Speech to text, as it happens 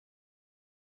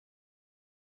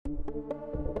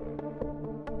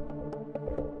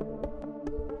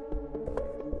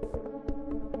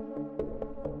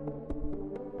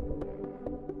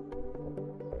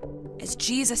As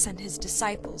Jesus and his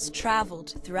disciples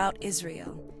traveled throughout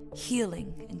Israel,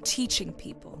 healing and teaching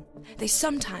people, they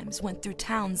sometimes went through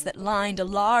towns that lined a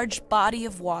large body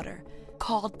of water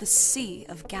called the Sea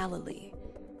of Galilee.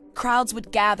 Crowds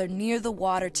would gather near the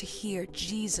water to hear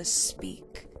Jesus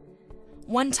speak.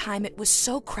 One time it was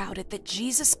so crowded that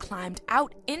Jesus climbed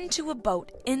out into a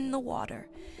boat in the water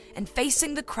and,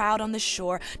 facing the crowd on the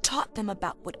shore, taught them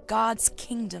about what God's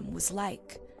kingdom was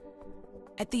like.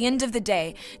 At the end of the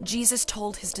day, Jesus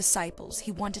told his disciples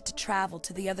he wanted to travel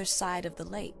to the other side of the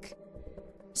lake.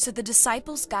 So the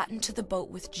disciples got into the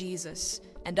boat with Jesus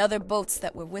and other boats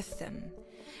that were with them,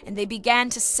 and they began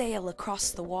to sail across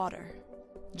the water.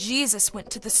 Jesus went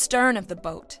to the stern of the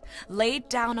boat, laid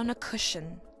down on a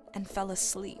cushion, and fell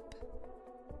asleep.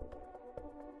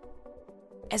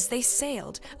 As they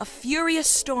sailed, a furious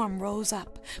storm rose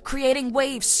up, creating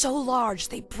waves so large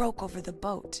they broke over the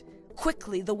boat.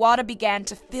 Quickly, the water began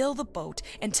to fill the boat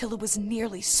until it was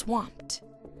nearly swamped.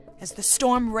 As the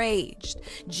storm raged,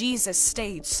 Jesus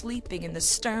stayed sleeping in the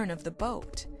stern of the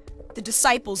boat. The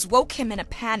disciples woke him in a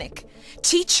panic.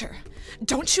 "Teacher,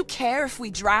 don't you care if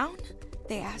we drown?"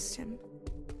 they asked him.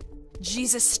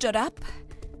 Jesus stood up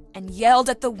and yelled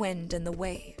at the wind and the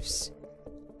waves,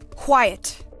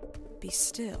 "Quiet, be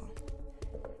still."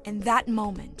 In that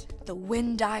moment, the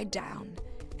wind died down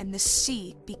and the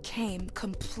sea became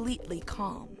completely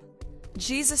calm.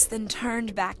 Jesus then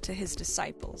turned back to his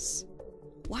disciples.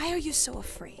 "Why are you so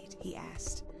afraid?" he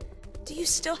asked. "Do you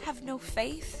still have no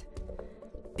faith?"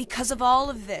 Because of all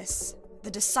of this, the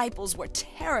disciples were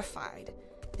terrified.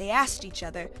 They asked each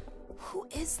other, "Who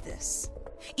is this?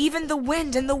 Even the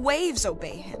wind and the waves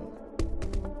obey him."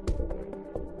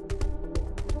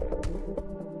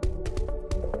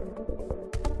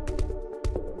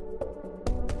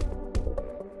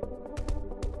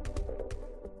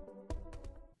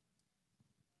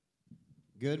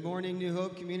 Good morning, New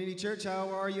Hope Community Church. How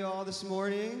are you all this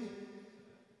morning?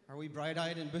 Are we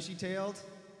bright-eyed and bushy-tailed?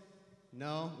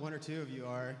 No, one or two of you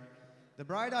are. The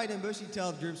bright-eyed and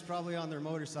bushy-tailed group's probably on their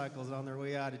motorcycles on their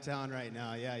way out of town right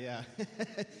now. Yeah.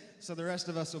 So the rest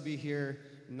of us will be here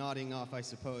nodding off, I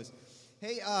suppose.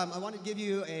 Hey, I want to give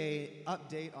you an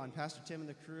update on Pastor Tim and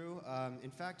the crew.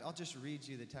 In fact, I'll just read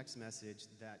you the text message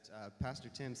that Pastor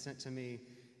Tim sent to me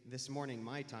this morning,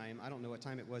 my time. I don't know what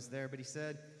time it was there, but he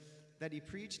said that he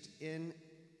preached in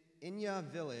Inya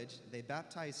village. They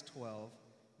baptized 12.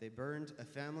 They burned a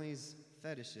family's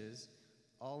fetishes,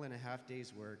 all in a half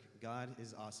day's work. God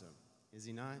is awesome. Is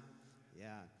he not?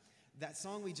 Yeah. That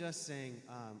song we just sang,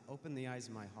 Open the Eyes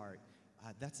of My Heart,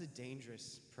 that's a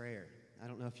dangerous prayer. I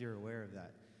don't know if you're aware of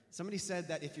that. Somebody said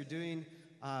that if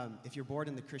you're bored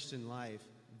in the Christian life,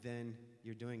 then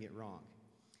you're doing it wrong.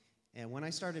 And when I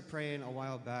started praying a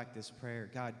while back this prayer,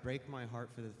 God, break my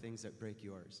heart for the things that break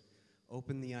yours.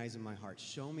 Open the eyes of my heart.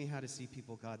 Show me how to see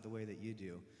people, God, the way that you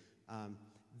do.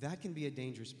 That can be a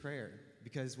dangerous prayer,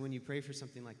 because when you pray for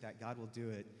something like that, God will do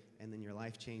it, and then your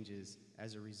life changes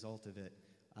as a result of it.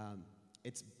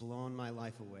 It's blown my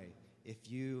life away. If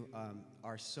you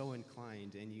are so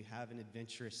inclined and you have an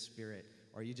adventurous spirit,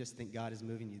 or you just think God is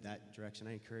moving you that direction,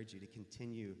 I encourage you to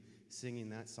continue singing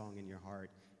that song in your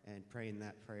heart and praying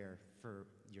that prayer for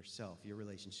yourself, your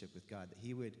relationship with God, that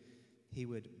He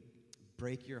would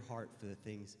break your heart for the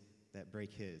things that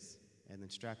break His. And then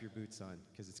strap your boots on,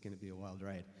 because it's going to be a wild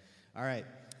ride. All right.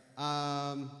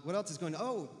 What else is going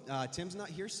on? Tim's not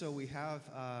here, so we have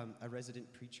a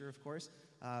resident preacher, of course.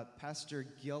 Pastor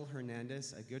Gil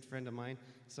Hernandez, a good friend of mine.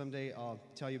 Someday I'll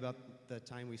tell you about the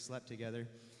time we slept together.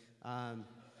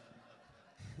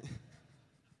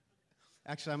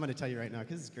 Actually, I'm going to tell you right now,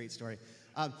 because it's a great story.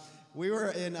 We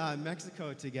were in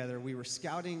Mexico together. We were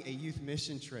scouting a youth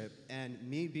mission trip, and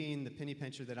me being the penny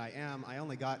pincher that I am, I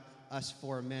only got us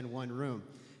 4 men, 1 room.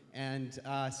 And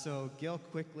so Gil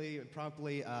quickly,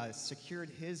 promptly secured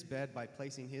his bed by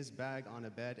placing his bag on a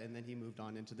bed, and then he moved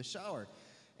on into the shower.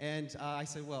 And I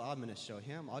said, well, I'm going to show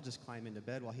him. I'll just climb into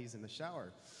bed while he's in the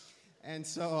shower. And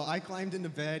so I climbed into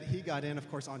bed. He got in, of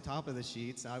course, on top of the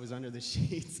sheets. I was under the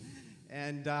sheets.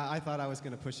 And I thought I was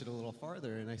going to push it a little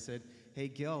farther. And I said, hey,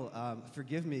 Gil,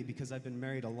 forgive me, because I've been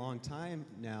married a long time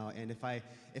now. And if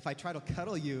I try to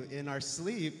cuddle you in our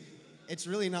sleep, it's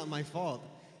really not my fault.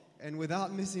 And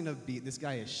without missing a beat, this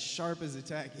guy is sharp as a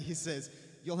tack. He says,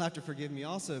 you'll have to forgive me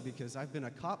also, because I've been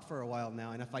a cop for a while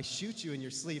now, and if I shoot you in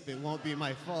your sleep, it won't be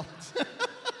my fault.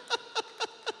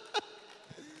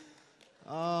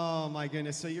 Oh, my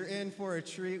goodness. So you're in for a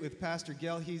treat with Pastor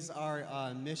Gil. He's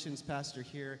our missions pastor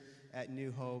here at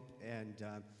New Hope, and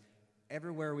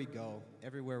everywhere we go,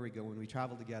 when we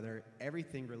travel together,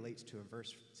 everything relates to a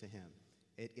verse to him.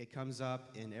 It comes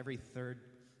up in every third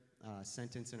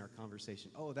sentence in our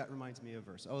conversation. Oh, that reminds me of a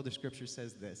verse. Oh, the scripture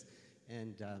says this.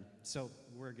 And so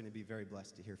we're going to be very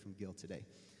blessed to hear from Gil today.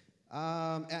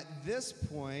 At this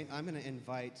point, I'm going to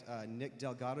invite Nick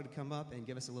Delgado to come up and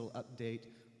give us a little update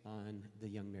on the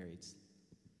young marrieds.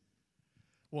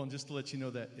 Well, and just to let you know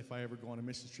that if I ever go on a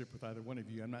mission trip with either one of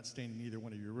you, I'm not staying in either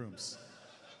one of your rooms.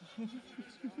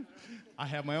 I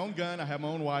have my own gun. I have my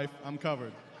own wife. I'm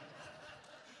covered.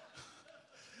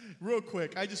 Real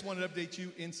quick, I just wanted to update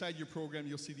you. Inside your program,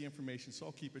 you'll see the information, so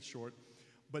I'll keep it short.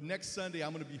 But next Sunday,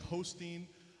 I'm going to be hosting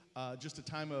just a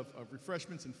time of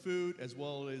refreshments and food, as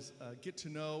well as get to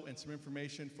know and some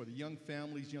information for the young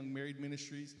families, young married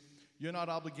ministries. You're not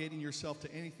obligating yourself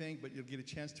to anything, but you'll get a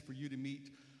chance for you to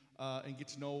meet and get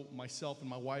to know myself and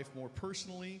my wife more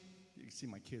personally. You can see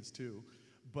my kids too.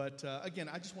 But again,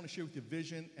 I just want to share with you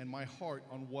vision and my heart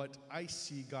on what I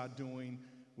see God doing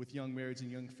with young marrieds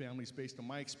and young families based on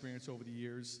my experience over the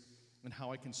years and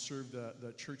how I can serve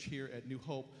the church here at New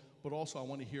Hope. But also I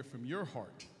want to hear from your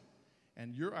heart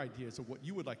and your ideas of what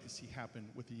you would like to see happen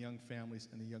with the young families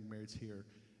and the young marrieds here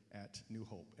at New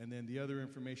Hope. And then the other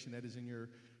information that is in your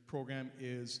program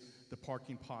is the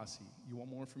parking posse. You want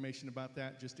more information about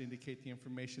that, just indicate the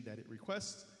information that it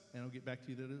requests, and I'll get back to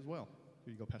you that as well.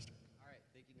 Here you go, Pastor. All right,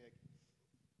 thank you, Nick.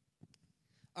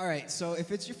 All right, so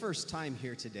if it's your first time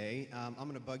here today, I'm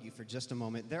going to bug you for just a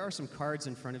moment. There are some cards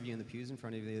in front of you in the pews in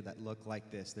front of you that look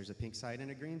like this. There's a pink side and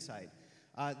a green side.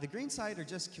 The green side are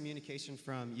just communication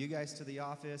from you guys to the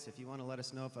office. If you want to let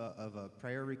us know of a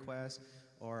prayer request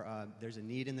or there's a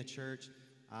need in the church,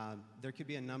 there could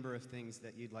be a number of things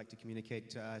that you'd like to communicate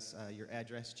to us, your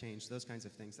address change, those kinds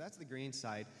of things. That's the green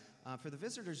side. For the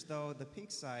visitors, though, the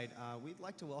pink side, we'd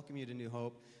like to welcome you to New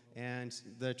Hope, and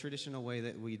the traditional way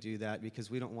that we do that, because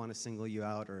we don't want to single you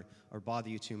out or bother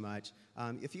you too much,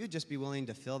 if you would just be willing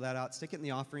to fill that out, stick it in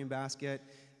the offering basket,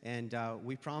 and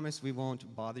we promise we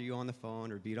won't bother you on the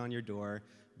phone or beat on your door,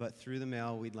 but through the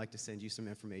mail, we'd like to send you some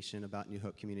information about New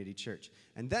Hope Community Church.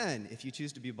 And then, if you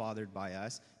choose to be bothered by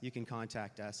us, you can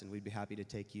contact us, and we'd be happy to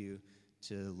take you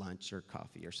to lunch or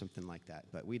coffee or something like that.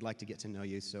 But we'd like to get to know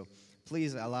you, so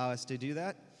please allow us to do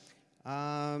that.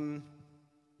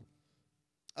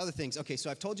 Other things. Okay, so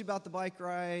I've told you about the bike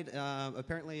ride.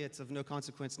 Apparently, it's of no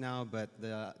consequence now, but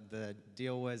the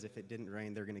deal was if it didn't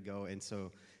rain, they're going to go, and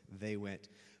so they went.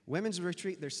 Women's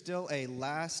retreat, there's still a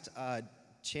last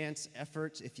chance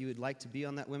effort. If you would like to be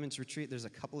on that women's retreat, there's a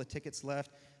couple of tickets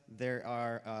left.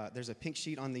 There's a pink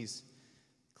sheet on these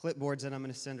clipboards that I'm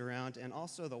going to send around, and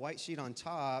also the white sheet on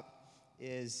top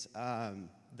is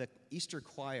the Easter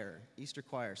choir.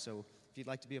 So if you'd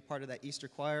like to be a part of that Easter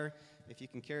choir, if you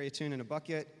can carry a tune in a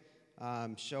bucket,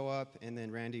 show up, and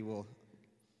then Randy will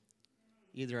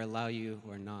either allow you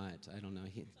or not. I don't know.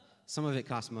 Some of it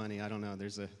costs money. I don't know.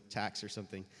 There's a tax or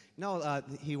something. No,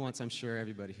 he wants, I'm sure,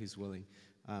 everybody who's willing.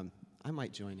 I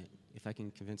might join it if I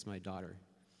can convince my daughter.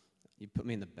 You put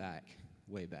me in the back,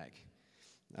 way back.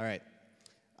 All right.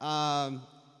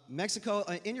 Mexico,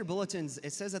 in your bulletins,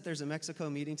 it says that there's a Mexico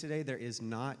meeting today. There is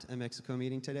not a Mexico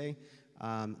meeting today.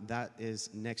 That is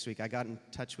next week. I got in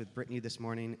touch with Brittany this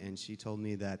morning, and she told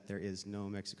me that there is no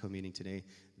Mexico meeting today.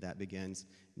 That begins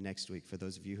next week for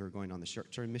those of you who are going on the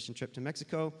short-term mission trip to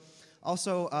Mexico.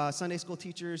 Also, Sunday school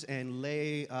teachers and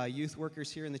lay youth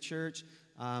workers here in the church,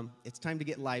 it's time to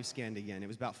get live scanned again. It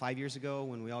was about 5 years ago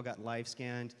when we all got live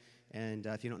scanned, and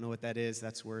if you don't know what that is,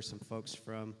 that's where some folks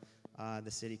from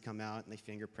the city come out and they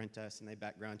fingerprint us and they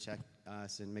background check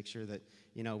us and make sure that,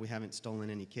 we haven't stolen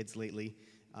any kids lately.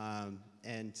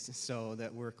 And so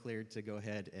that we're cleared to go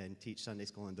ahead and teach Sunday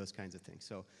school and those kinds of things.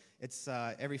 So it's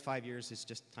every 5 years, it's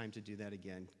just time to do that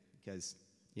again because,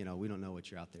 we don't know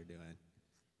what you're out there doing.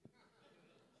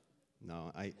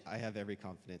 No, I have every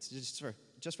confidence,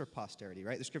 just for posterity,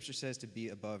 right? The scripture says to be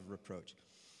above reproach.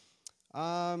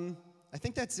 I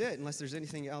think that's it, unless there's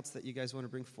anything else that you guys want to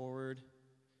bring forward.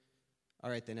 All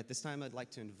right, then, at this time, I'd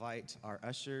like to invite our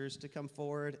ushers to come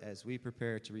forward as we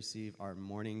prepare to receive our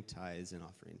morning tithes and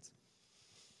offerings.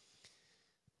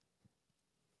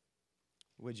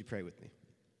 Would you pray with me?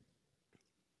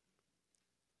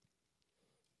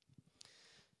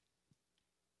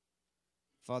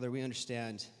 Father, we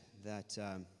understand that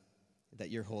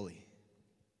you're holy,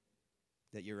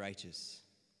 that you're righteous.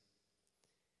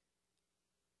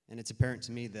 And it's apparent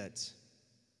to me that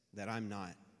I'm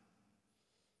not.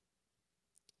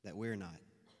 That we're not.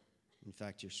 In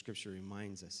fact, your scripture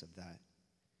reminds us of that.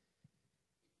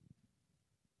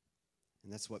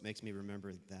 And that's what makes me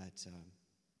remember that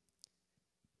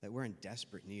that we're in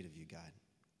desperate need of you, God.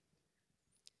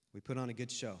 We put on a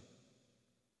good show.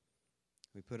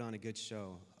 We put on a good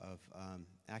show of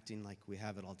acting like we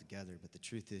have it all together, but the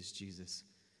truth is, Jesus,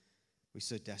 we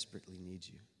so desperately need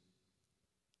you.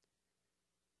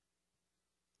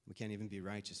 We can't even be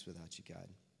righteous without you, God.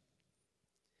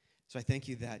 So I thank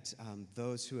you that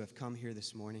those who have come here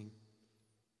this morning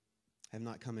have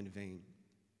not come in vain.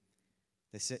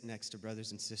 They sit next to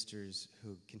brothers and sisters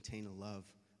who contain a love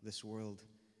this world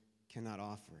cannot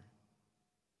offer,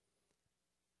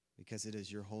 because it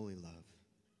is your holy love.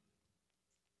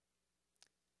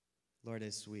 Lord,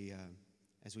 as we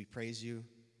praise you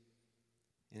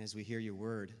and as we hear your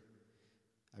word,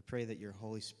 I pray that your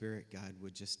Holy Spirit, God,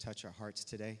 would just touch our hearts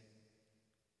today,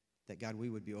 that, God, we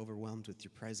would be overwhelmed with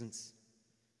your presence,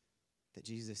 that,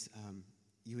 Jesus,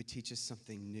 you would teach us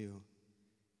something new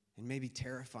and maybe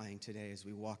terrifying today as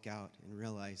we walk out and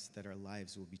realize that our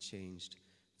lives will be changed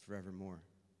forevermore.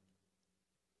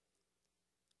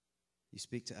 You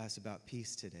speak to us about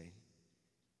peace today,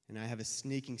 and I have a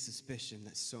sneaking suspicion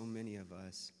that so many of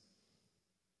us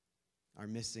are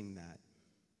missing that.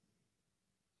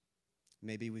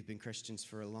 Maybe we've been Christians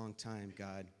for a long time,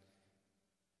 God,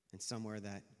 and somewhere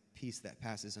that peace that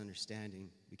passes understanding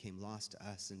became lost to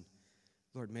us. And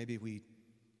Lord, maybe we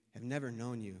have never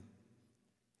known you,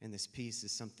 and this peace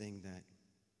is something that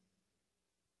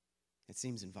it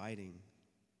seems inviting.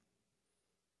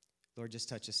 Lord, just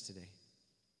touch us today.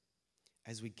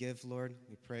 As we give, Lord,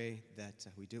 we pray that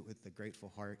we do it with a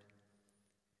grateful heart,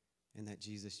 and that,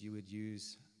 Jesus, you would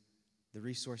use the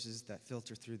resources that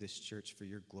filter through this church for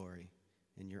your glory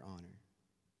and your honor.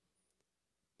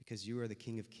 Because you are the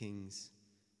King of Kings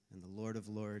and the Lord of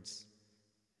Lords,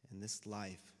 and this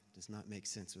life does not make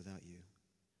sense without you.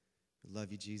 We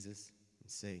love you, Jesus,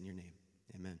 and say it in your name.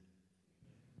 Amen.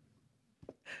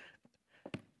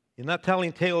 You're not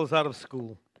telling tales out of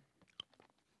school.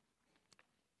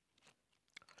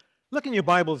 Look in your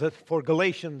Bibles for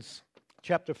Galatians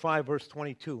chapter 5, verse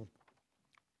 22.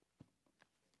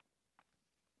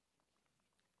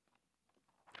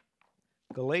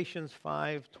 Galatians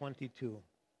 5:22.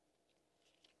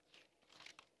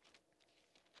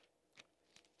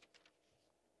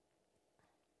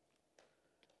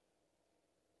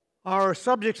 Our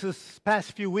subjects this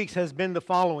past few weeks has been the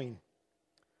following: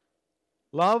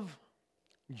 love,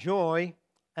 joy,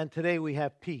 and today we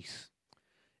have peace.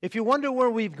 If you wonder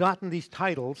where we've gotten these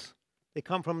titles, they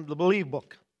come from the Believe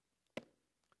book,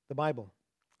 the Bible.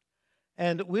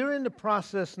 And we're in the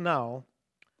process now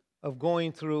of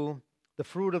going through the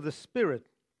fruit of the Spirit.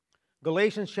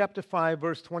 Galatians chapter 5,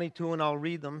 verse 22, and I'll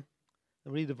read them.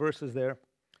 I'll read the verses there. It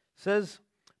says,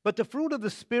 "But the fruit of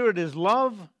the Spirit is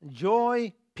love,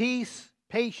 joy, peace,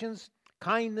 patience,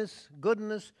 kindness,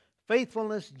 goodness,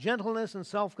 faithfulness, gentleness, and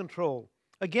self-control.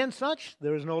 Against such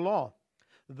there is no law.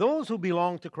 Those who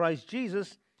belong to Christ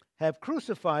Jesus have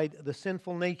crucified the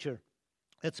sinful nature,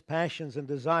 its passions and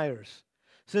desires.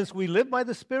 Since we live by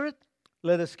the Spirit,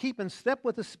 let us keep in step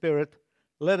with the Spirit.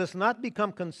 Let us not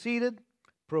become conceited,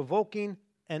 provoking,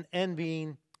 and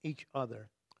envying each other."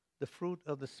 The fruit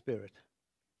of the Spirit.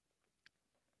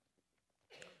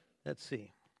 Let's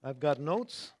see. I've got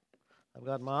notes. I've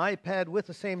got my iPad with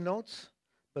the same notes,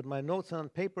 but my notes on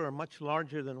paper are much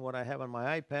larger than what I have on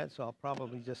my iPad, so I'll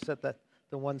probably just set that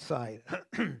to one side.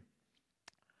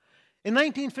 In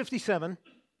 1957,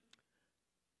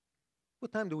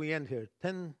 what time do we end here?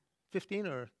 10:15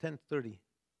 or 10:30?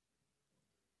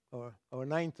 Or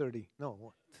 9:30?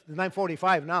 No, it's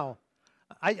 9:45 now.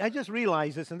 I just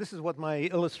realized this, and this is what my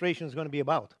illustration is going to be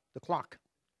about, the clock.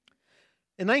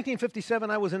 In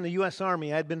 1957, I was in the U.S.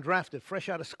 Army. I had been drafted fresh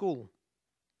out of school.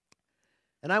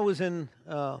 And I was in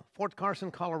Fort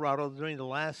Carson, Colorado during the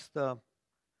last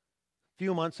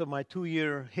few months of my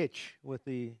 2-year hitch with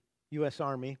the U.S.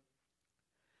 Army.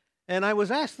 And I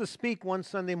was asked to speak one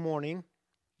Sunday morning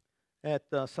at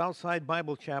Southside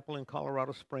Bible Chapel in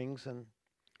Colorado Springs, and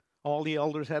all the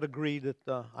elders had agreed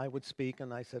that I would speak,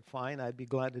 and I said, fine, I'd be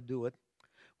glad to do it.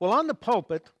 Well, on the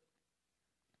pulpit,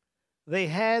 they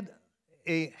had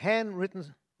a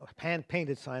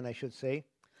hand-painted sign, I should say,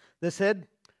 that said,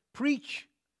 "Preach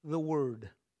the Word."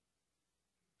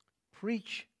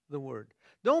 Preach the Word.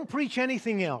 Don't preach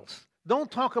anything else.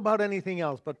 Don't talk about anything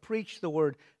else, but preach the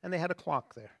Word. And they had a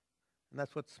clock there. And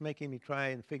that's what's making me try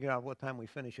and figure out what time we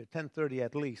finish at 10:30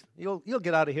 at least. You'll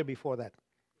get out of here before that.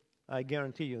 I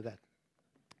guarantee you that.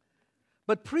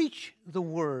 But preach the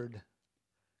Word.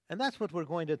 And that's what we're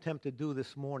going to attempt to do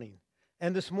this morning.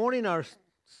 And this morning our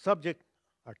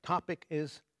topic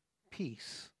is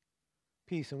peace.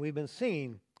 Peace. And we've been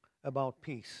singing about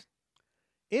peace.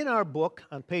 In our book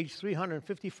on page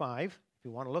 355, if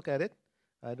you want to look at it,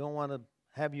 I don't want to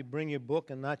have you bring your book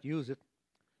and not use it.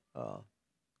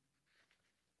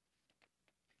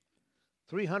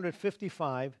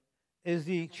 355 is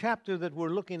the chapter that we're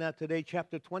looking at today,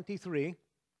 chapter 23.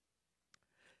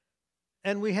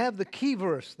 And we have the key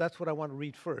verse. That's what I want to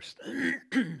read first.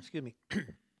 Excuse me.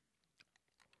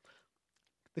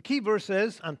 The key verse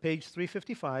says on page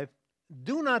 355,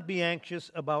 "Do not be anxious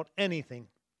about anything,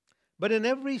 but in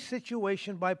every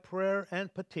situation by prayer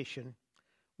and petition,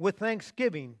 with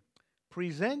thanksgiving,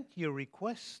 present your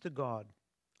requests to God.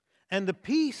 And the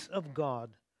peace of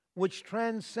God, which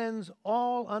transcends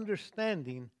all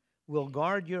understanding, will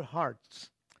guard your hearts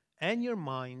and your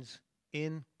minds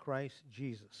in Christ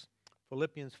Jesus."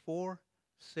 Philippians 4,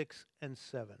 6, and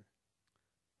 7.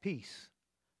 Peace,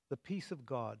 the peace of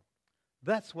God.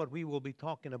 That's what we will be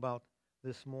talking about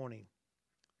this morning.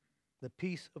 The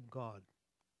peace of God.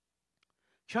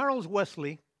 Charles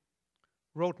Wesley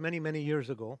wrote many, many years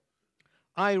ago,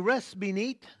 "I rest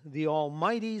beneath the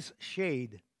Almighty's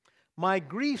shade. My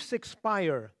griefs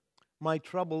expire, my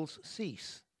troubles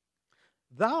cease.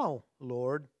 Thou,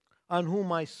 Lord, on whom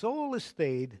my soul is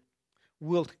stayed,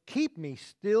 wilt keep me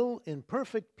still in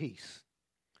perfect peace."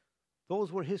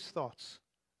 Those were his thoughts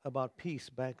about peace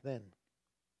back then.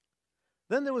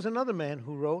 Then there was another man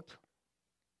who wrote,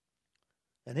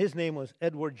 and his name was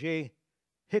Edward J.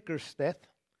 Hickersteth.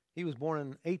 He was born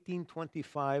in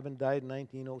 1825 and died in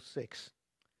 1906.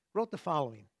 Wrote the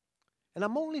following, and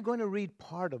I'm only going to read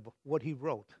part of what he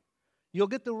wrote. You'll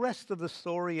get the rest of the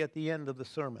story at the end of the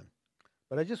sermon.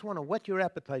 But I just want to whet your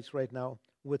appetites right now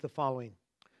with the following.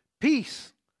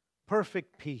 Peace,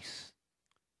 perfect peace,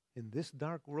 in this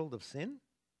dark world of sin.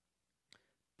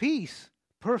 Peace,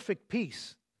 perfect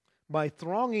peace, by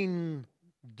thronging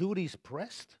duties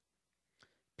pressed.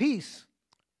 Peace,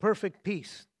 perfect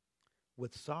peace,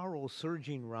 with sorrow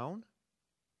surging round.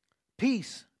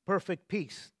 Peace, perfect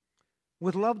peace,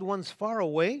 with loved ones far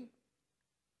away.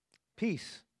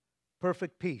 Peace,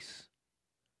 perfect peace,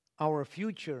 our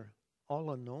future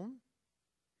all unknown.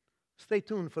 Stay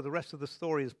tuned for the rest of the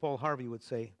story, as Paul Harvey would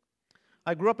say.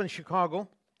 I grew up in Chicago,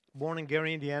 born in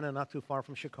Gary, Indiana, not too far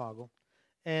from Chicago,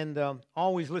 and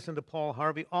always listened to Paul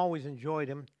Harvey, always enjoyed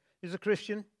him. He's a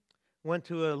Christian, went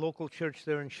to a local church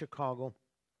there in Chicago,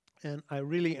 and I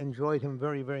really enjoyed him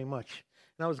very, very much.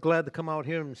 And I was glad to come out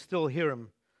here and still hear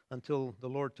him until the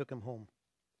Lord took him home.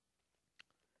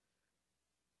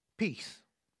 Peace,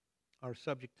 our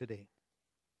subject today.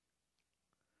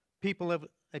 People have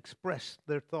expressed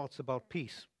their thoughts about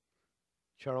peace.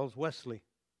 Charles Wesley,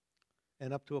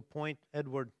 and up to a point,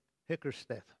 Edward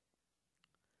Hickersteth.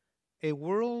 A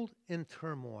world in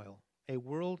turmoil, a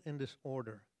world in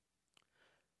disorder.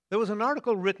 There was an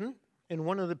article written in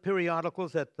one of the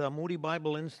periodicals at the Moody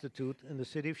Bible Institute in the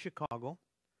city of Chicago.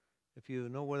 If you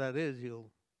know where that is,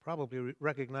 you'll probably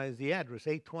recognize the address,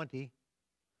 820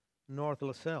 North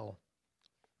LaSalle,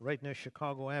 right near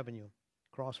Chicago Avenue,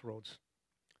 Crossroads.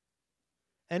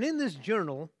 And in this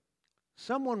journal,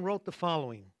 someone wrote the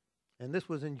following, and this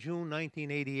was in June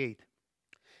 1988.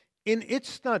 In its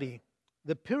study,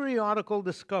 the periodical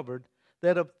discovered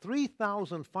that of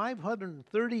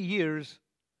 3,530 years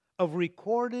of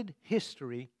recorded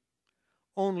history,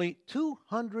 only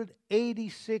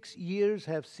 286 years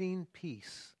have seen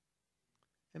peace.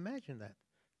 Imagine that.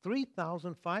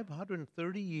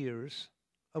 3,530 years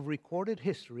of recorded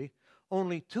history,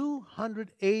 only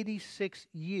 286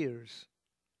 years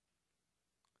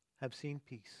have seen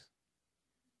peace.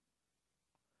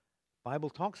 The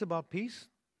Bible talks about peace.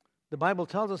 The Bible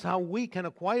tells us how we can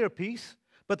acquire peace,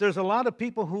 but there's a lot of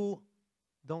people who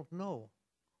don't know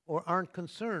or aren't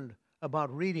concerned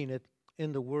about reading it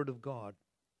in the Word of God.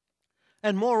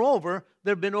 And moreover,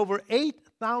 there have been over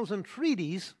 8,000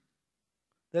 treaties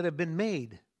that have been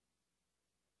made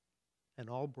and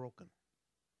all broken.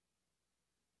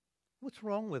 What's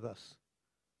wrong with us?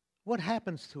 What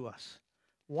happens to us?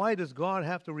 Why does God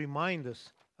have to remind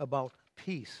us about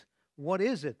peace? What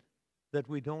is it that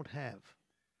we don't have?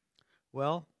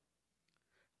 Well,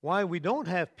 why we don't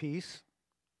have peace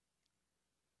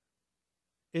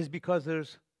is because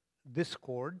there's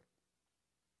discord,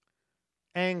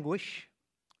 anguish,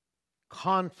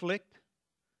 conflict,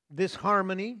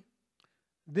 disharmony,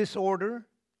 disorder,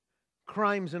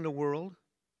 crimes in the world.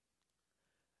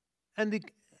 And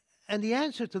the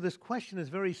answer to this question is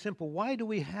very simple. Why do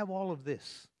we have all of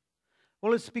this?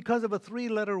 Well, it's because of a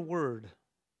three-letter word,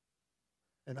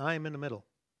 and I am in the middle.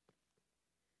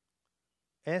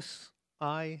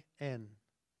 S-I-N,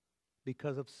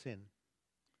 because of sin.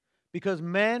 Because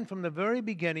man from the very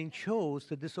beginning chose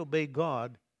to disobey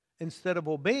God instead of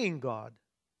obeying God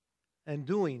and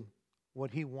doing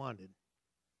what he wanted.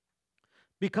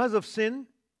 Because of sin,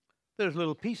 there's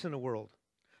little peace in the world.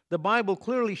 The Bible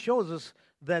clearly shows us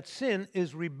that sin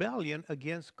is rebellion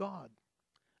against God.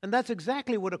 And that's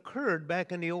exactly what occurred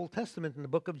back in the Old Testament in the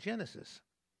book of Genesis.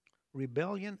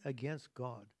 Rebellion against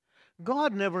God.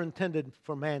 God never intended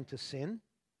for man to sin.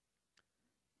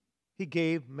 He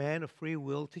gave man a free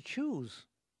will to choose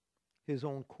his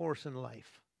own course in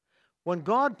life. When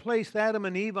God placed Adam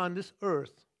and Eve on this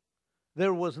earth,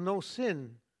 there was no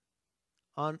sin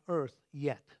on earth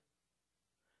yet.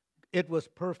 It was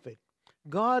perfect.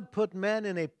 God put man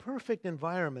in a perfect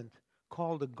environment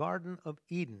called the Garden of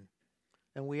Eden.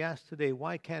 And we ask today,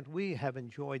 why can't we have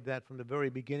enjoyed that from the very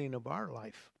beginning of our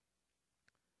life?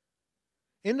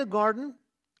 In the garden,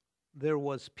 there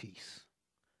was peace.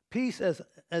 Peace as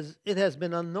it has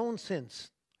been unknown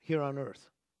since here on earth.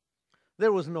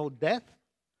 There was no death,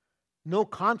 no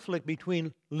conflict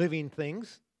between living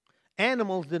things.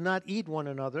 Animals did not eat one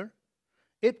another.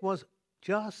 It was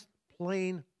just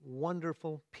plain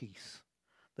wonderful peace.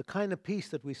 The kind of peace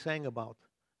that we sang about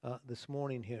this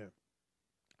morning here.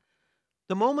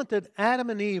 The moment that Adam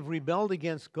and Eve rebelled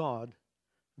against God,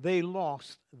 they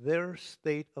lost their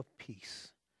state of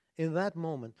peace. In that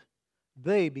moment,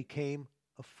 they became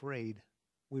afraid.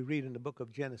 We read in the book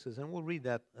of Genesis, and we'll read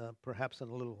that perhaps in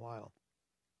a little while.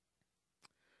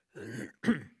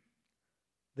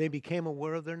 They became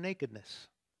aware of their nakedness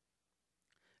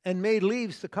and made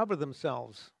leaves to cover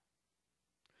themselves.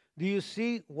 Do you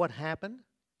see what happened?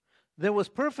 There was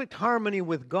perfect harmony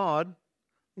with God,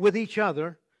 with each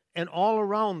other, and all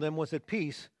around them was at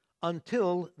peace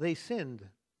until they sinned.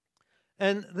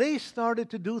 And they started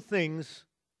to do things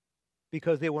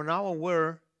because they were now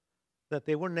aware that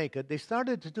they were naked. They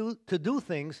started to do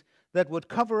things that would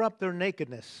cover up their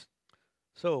nakedness.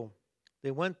 So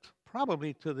they went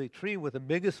probably to the tree with the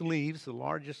biggest leaves, the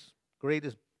largest,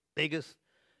 greatest, biggest,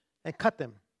 and cut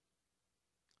them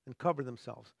and cover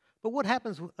themselves. But what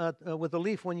happens with a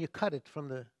leaf when you cut it from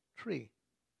the tree?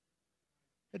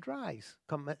 It dries.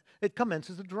 It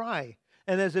commences to dry.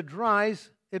 And as it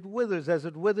dries, it withers. As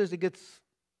it withers,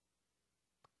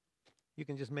 you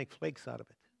can just make flakes out of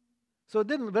it. So it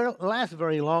didn't last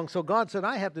very long. So God said,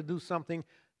 I have to do something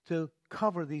to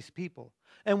cover these people.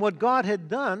 And what God had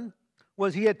done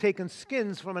was he had taken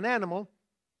skins from an animal.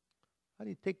 How do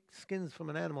you take skins from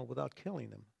an animal without killing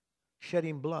them?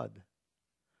 Shedding blood.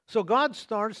 So God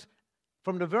starts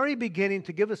from the very beginning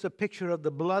to give us a picture of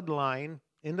the bloodline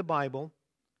in the Bible.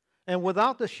 And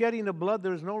without the shedding of blood,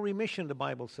 there is no remission, the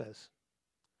Bible says.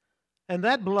 And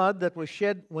that blood that was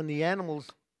shed when the animals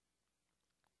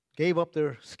gave up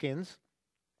their skins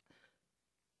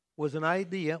was an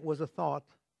idea, was a thought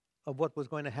of what was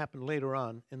going to happen later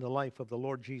on in the life of the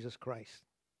Lord Jesus Christ.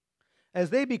 As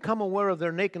they become aware of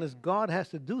their nakedness, God has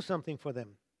to do something for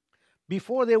them.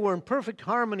 Before, they were in perfect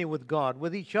harmony with God,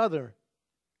 with each other,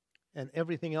 and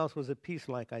everything else was at peace,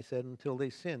 like I said, until they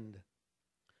sinned.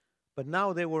 But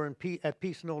now they were at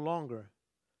peace no longer.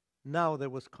 Now there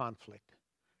was conflict.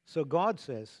 So God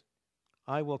says,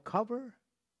 I will cover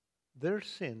their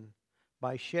sin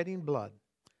by shedding blood.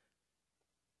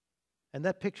 And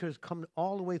that picture has come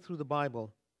all the way through the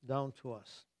Bible down to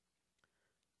us.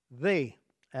 They,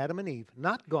 Adam and Eve,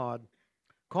 not God,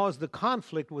 caused the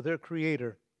conflict with their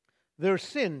Creator. Their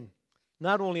sin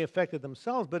not only affected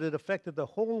themselves, but it affected the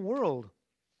whole world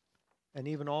and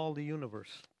even all the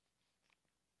universe.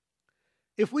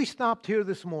 If we stopped here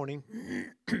this morning,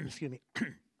 excuse me,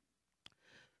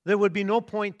 there would be no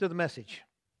point to the message,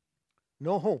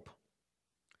 no hope.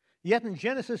 Yet in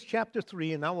Genesis chapter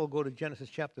 3, and now we'll go to Genesis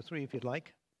chapter 3 if you'd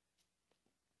like.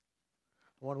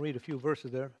 I want to read a few verses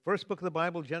there. First book of the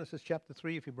Bible, Genesis chapter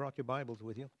 3, if you brought your Bibles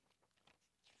with you.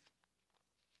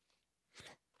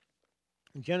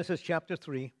 In Genesis chapter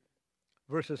 3,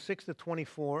 verses 6 to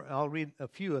 24, I'll read a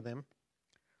few of them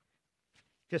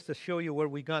just to show you where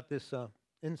we got this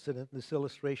incident, this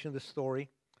illustration, this story.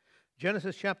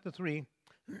 Genesis chapter 3,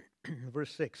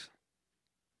 verse 6.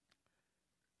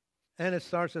 And it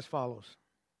starts as follows.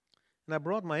 And I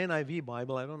brought my NIV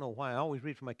Bible. I don't know why. I always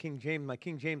read from my King James. My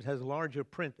King James has larger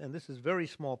print, and this is very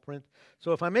small print.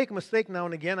 So if I make a mistake now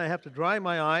and again, I have to dry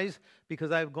my eyes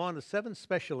because I've gone to 7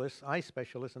 specialists, eye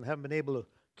specialists, and haven't been able to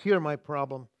cure my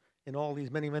problem in all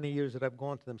these many, many years that I've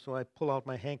gone to them. So I pull out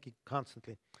my hanky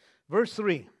constantly. Verse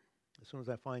 3, as soon as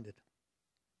I find it.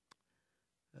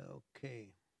 Okay.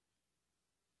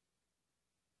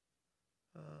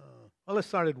 Well, let's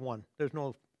start at 1. There's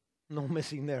no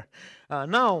missing there.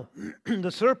 Now,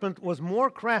 the serpent was more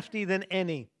crafty than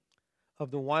any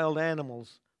of the wild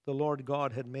animals the Lord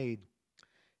God had made.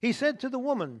 He said to the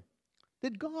woman,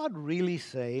 did God really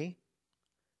say,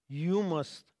 you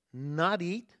must not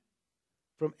eat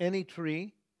from any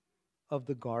tree of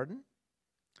the garden?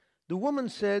 The woman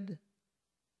said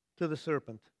to the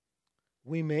serpent,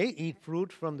 "We may eat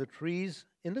fruit from the trees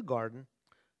in the garden,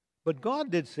 but God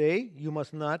did say, you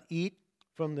must not eat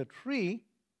from the tree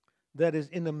that is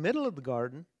in the middle of the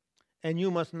garden, and you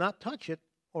must not touch it,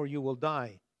 or you will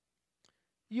die."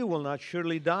 "You will not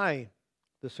surely die,"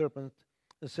 the serpent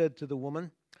said to the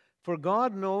woman, "for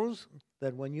God knows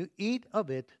that when you eat of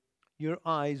it, your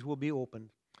eyes will be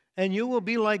opened, and you will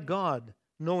be like God,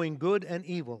 knowing good and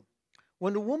evil."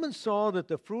 When the woman saw that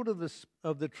the fruit of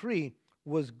the tree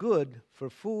was good for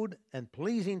food and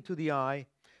pleasing to the eye,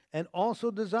 and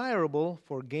also desirable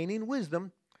for gaining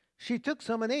wisdom, she took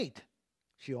some and ate.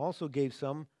 She also gave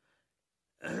some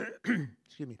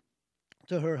excuse me,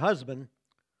 to her husband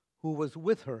who was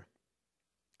with her,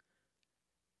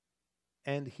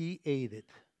 and he ate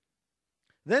it.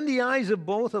 Then the eyes of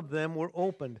both of them were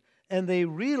opened, and they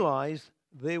realized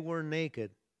they were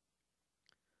naked.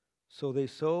 So they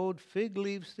sewed fig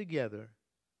leaves together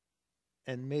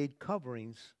and made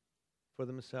coverings for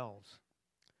themselves.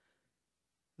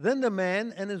 Then the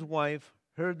man and his wife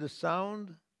heard the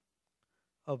sound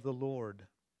of the Lord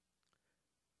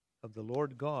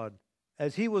God,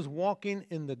 as he was walking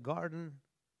in the garden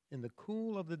in the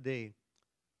cool of the day.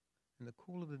 In the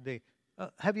cool of the day.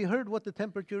 Have you heard what the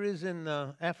temperature is in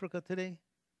Africa today?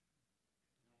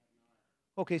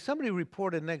 Okay, somebody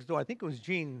reported next door, I think it was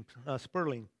Gene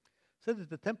Sperling, said that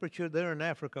the temperature there in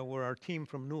Africa, where our team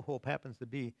from New Hope happens to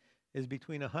be, is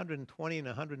between 120 and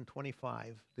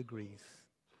 125 degrees.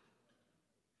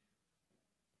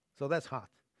 So that's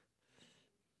hot.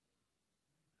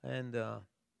 And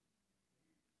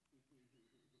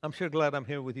I'm sure glad I'm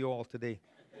here with you all today.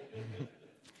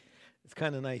 It's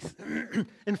kind of nice.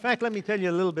 In fact, let me tell you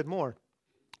a little bit more.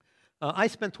 I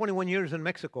spent 21 years in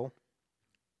Mexico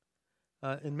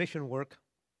in mission work.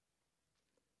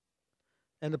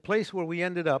 And the place where we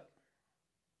ended up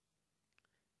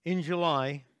in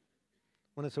July,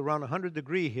 when it's around 100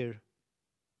 degrees here,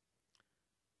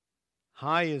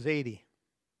 high is 80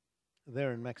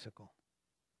 there in Mexico,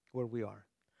 where we are.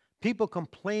 People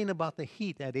complain about the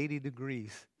heat at 80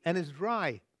 degrees, and it's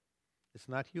dry. It's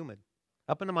not humid.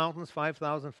 Up in the mountains,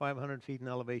 5,500 feet in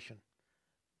elevation.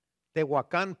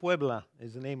 Tehuacan, Puebla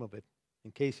is the name of it, in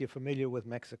case you're familiar with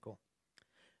Mexico.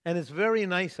 And it's very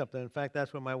nice up there. In fact,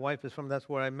 that's where my wife is from. That's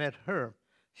where I met her.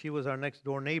 She was our next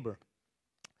door neighbor.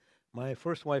 My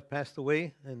first wife passed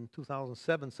away in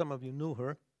 2007. Some of you knew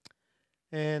her.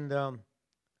 And the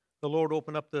Lord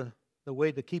opened up the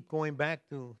way to keep going back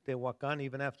to Tehuacan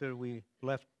even after we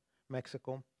left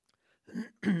Mexico.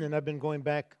 And I've been going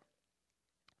back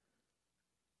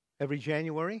every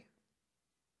January.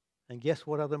 And guess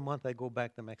what other month I go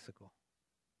back to Mexico?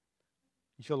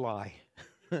 July.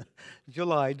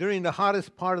 July, during the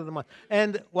hottest part of the month.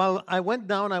 And while I went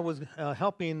down, I was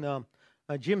helping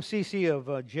Jim Cece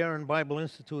of Jaron Bible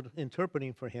Institute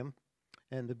interpreting for him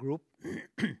and the group.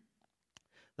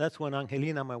 That's when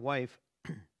Angelina, my wife,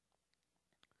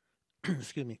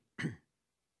 excuse me,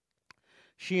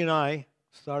 she and I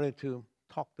started to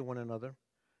talk to one another.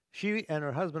 She and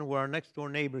her husband were our next door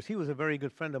neighbors. He was a very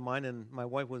good friend of mine, and my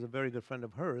wife was a very good friend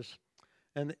of hers.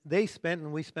 And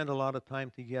we spent a lot of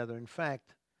time together. In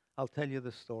fact, I'll tell you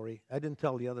the story. I didn't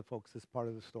tell the other folks this part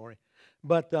of the story.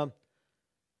 But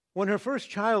when her first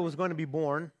child was going to be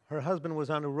born, her husband was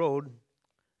on the road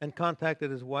and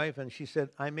contacted his wife, and she said,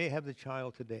 "I may have the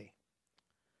child today."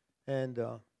 And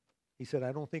he said,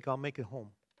 "I don't think I'll make it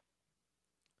home.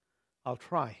 I'll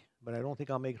try, but I don't think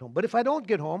I'll make it home. But if I don't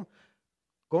get home,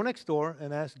 go next door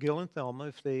and ask Gil and Thelma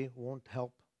if they won't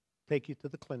help take you to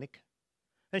the clinic."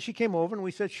 And she came over, and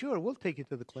we said, "Sure, we'll take you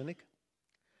to the clinic."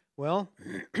 Well,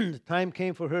 the time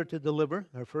came for her to deliver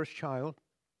her first child.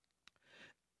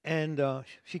 And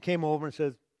she came over and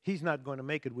said, "He's not going to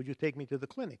make it. Would you take me to the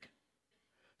clinic?"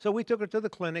 So we took her to the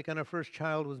clinic, and her first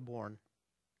child was born.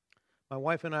 My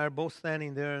wife and I are both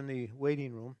standing there in the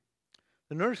waiting room.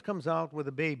 The nurse comes out with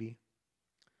a baby,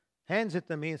 hands it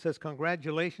to me, and says,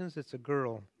 "Congratulations, it's a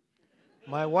girl."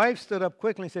 My wife stood up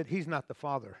quickly and said, "He's not the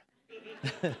father."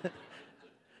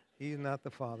 He's not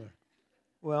the father.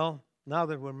 Well, now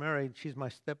that we're married, she's my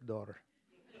stepdaughter.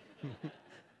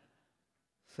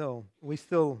 So we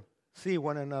still see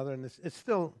one another, and it's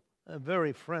still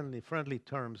very friendly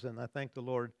terms, and I thank the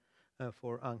Lord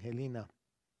for Angelina.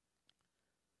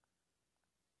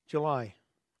 July,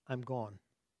 I'm gone.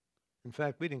 In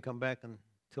fact, we didn't come back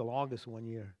until August one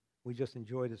year. We just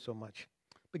enjoyed it so much.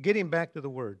 But getting back to the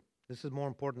Word, this is more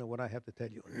important than what I have to tell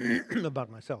you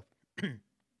about myself.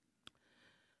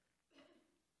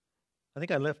 I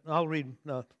think I left. I'll read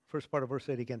the first part of verse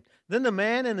 8 again. Then the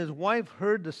man and his wife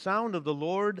heard the sound of the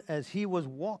Lord as he was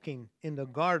walking in the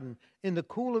garden in the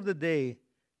cool of the day,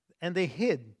 and they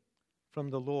hid from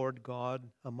the Lord God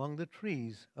among the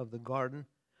trees of the garden.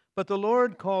 But the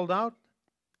Lord called out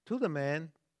to the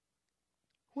man,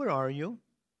 "Where are you?"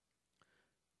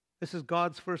 This is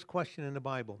God's first question in the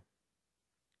Bible.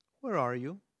 Where are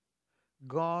you?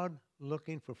 God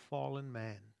looking for fallen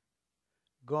man.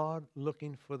 God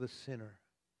looking for the sinner.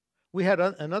 We had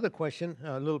another question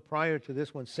a little prior to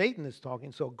this when Satan is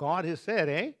talking. So God has said,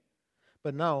 eh?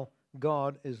 But now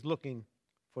God is looking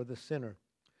for the sinner.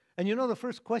 And you know the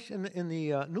first question in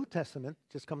the New Testament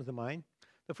just comes to mind.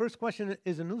 The first question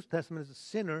is in the New Testament is a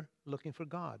sinner looking for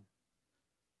God.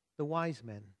 The wise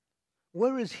men.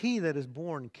 Where is he that is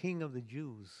born King of the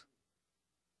Jews?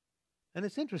 And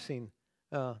it's interesting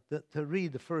to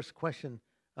read the first question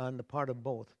on the part of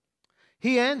both.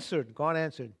 He answered, God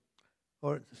answered,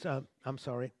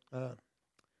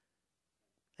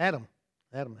 Adam,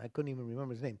 I couldn't even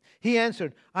remember his name. He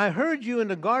answered, I heard you in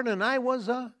the garden and I was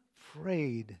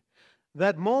afraid.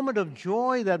 That moment of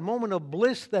joy, that moment of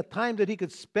bliss, that time that he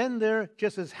could spend there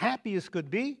just as happy as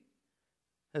could be,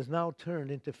 has now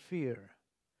turned into fear.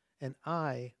 And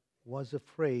I was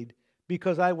afraid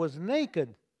because I was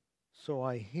naked, so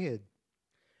I hid.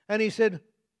 And he said,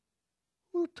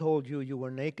 who told you you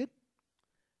were naked?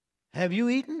 Have you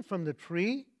eaten from the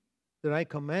tree that I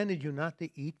commanded you not to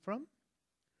eat from?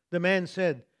 The man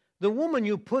said, the woman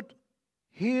you put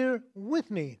here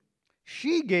with me,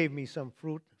 she gave me some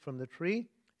fruit from the tree,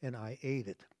 and I ate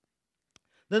it.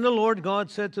 Then the Lord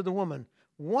God said to the woman,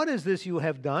 what is this you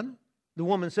have done? The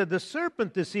woman said, the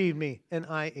serpent deceived me, and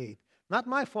I ate. Not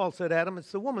my fault, said Adam,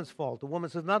 it's the woman's fault. The woman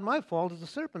says, not my fault, it's the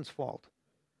serpent's fault.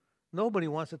 Nobody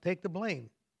wants to take the blame,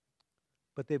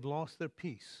 but they've lost their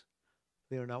peace.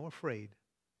 They are now afraid,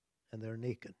 and they're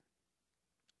naked.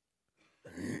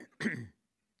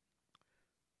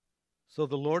 So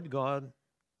the Lord God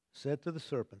said to the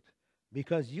serpent,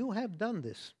 because you have done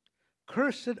this,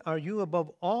 cursed are you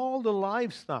above all the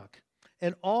livestock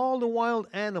and all the wild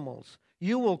animals.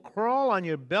 You will crawl on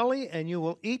your belly, and you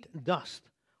will eat dust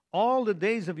all the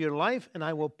days of your life, and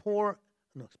I will put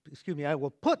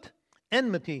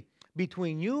enmity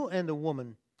between you and the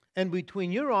woman, and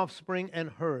between your offspring and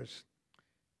hers.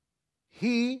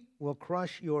 He will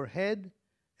crush your head,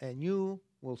 and you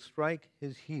will strike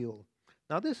his heel.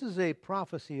 Now, this is a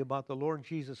prophecy about the Lord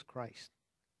Jesus Christ.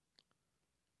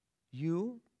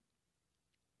 You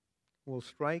will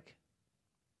strike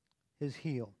his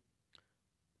heel.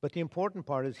 But the important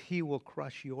part is he will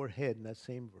crush your head in that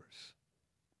same verse.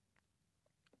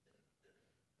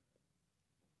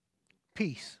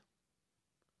 Peace.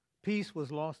 Peace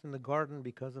was lost in the garden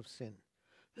because of sin.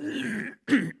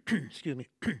 Excuse me.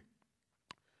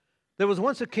 There was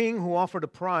once a king who offered a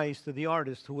prize to the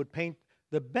artist who would paint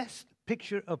the best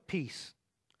picture of peace.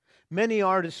 Many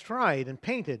artists tried and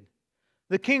painted.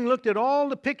 The king looked at all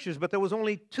the pictures, but there was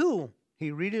only two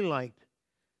he really liked,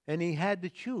 and he had to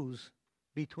choose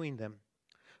between them.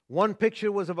 One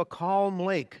picture was of a calm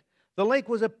lake. The lake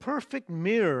was a perfect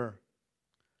mirror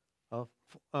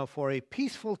for a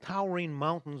peaceful towering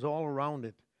mountains all around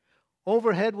it.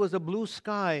 Overhead was a blue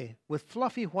sky with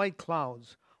fluffy white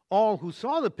clouds. All who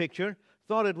saw the picture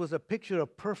thought it was a picture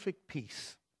of perfect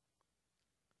peace.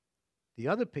 The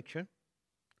other picture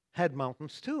had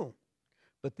mountains too,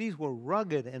 but these were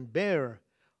rugged and bare.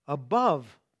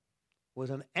 Above was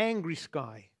an angry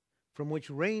sky from which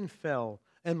rain fell,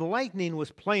 and lightning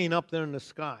was playing up there in the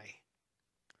sky.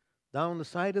 Down the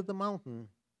side of the mountain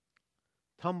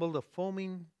tumbled a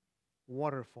foaming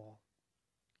waterfall.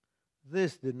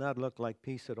 This did not look like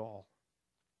peace at all.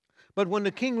 But when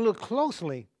the king looked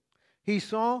closely, he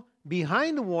saw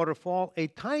behind the waterfall a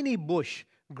tiny bush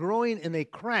growing in a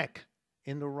crack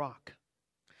in the rock.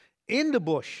 In the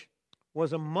bush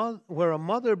was a mother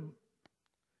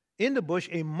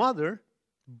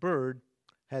bird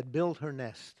had built her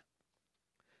nest.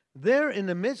 There in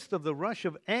the midst of the rush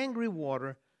of angry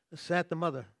water sat the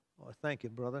mother. Oh, thank you,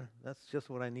 brother. That's just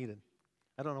what I needed.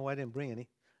 I don't know why I didn't bring any.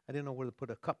 I didn't know where to put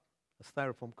a cup, a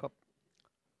styrofoam cup.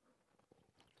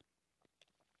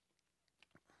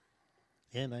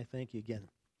 And I thank you again.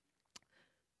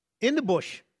 In the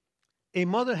bush, a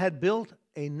mother had built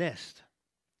a nest,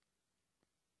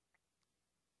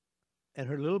 and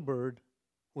her little bird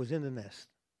was in the nest.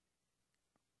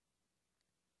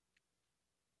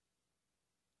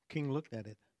 King looked at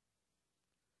it.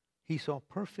 He saw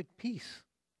perfect peace.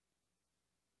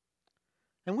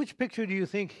 And which picture do you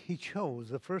think he chose,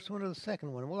 the first one or the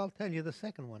second one? Well, I'll tell you the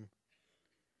second one.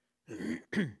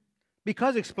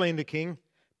 Because, explained the king,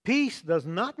 peace does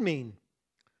not mean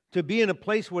to be in a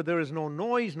place where there is no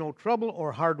noise, no trouble,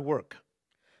 or hard work.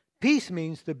 Peace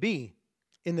means to be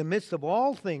in the midst of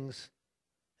all things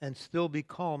and still be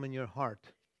calm in your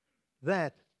heart.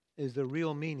 That is the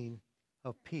real meaning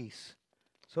of peace.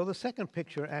 So the second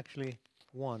picture actually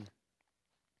won.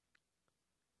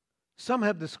 Some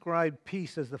have described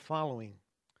peace as the following: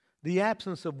 the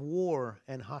absence of war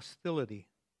and hostility,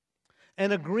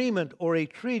 an agreement or a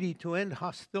treaty to end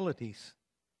hostilities,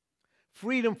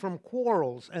 freedom from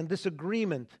quarrels and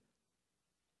disagreement,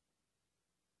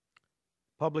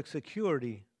 public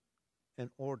security and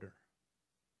order.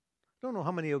 I don't know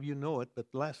how many of you know it, but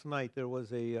last night there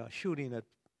was a shooting at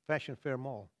Fashion Fair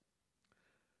Mall.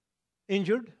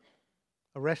 Injured,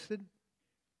 arrested.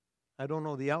 I don't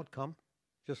know the outcome.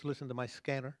 Just listen to my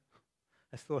scanner.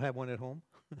 I still have one at home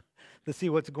to see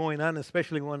what's going on,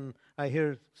 especially when I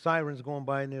hear sirens going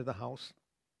by near the house.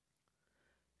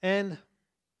 And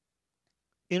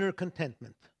inner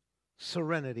contentment,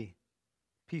 serenity,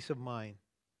 peace of mind.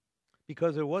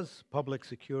 Because there was public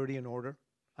security and order,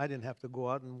 I didn't have to go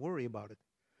out and worry about it.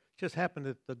 It just happened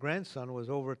that the grandson was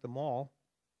over at the mall,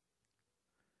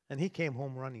 and he came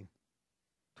home running.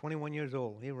 21 years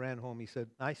old. He ran home. He said,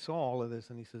 I saw all of this,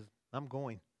 and he says, I'm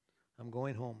going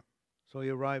home. So he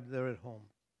arrived there at home.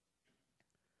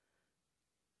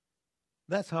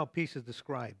 That's how peace is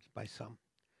described by some.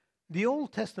 The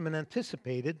Old Testament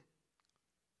anticipated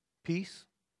peace,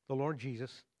 the Lord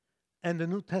Jesus, and the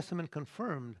New Testament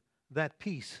confirmed that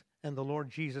peace and the Lord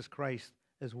Jesus Christ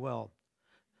as well.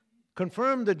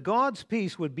 Confirmed that God's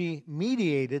peace would be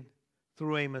mediated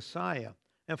through a Messiah.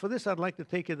 And for this, I'd like to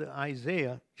take you to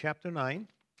Isaiah chapter 9.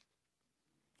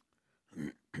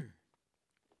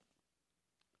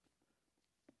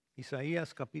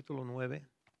 Isaías capítulo 9.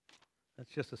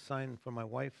 That's just a sign for my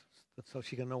wife so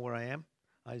she can know where I am.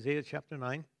 Isaiah chapter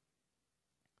 9.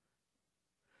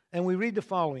 And we read the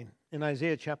following in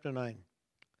Isaiah chapter 9.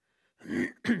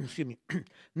 Excuse me.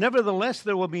 Nevertheless,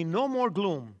 there will be no more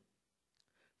gloom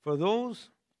for those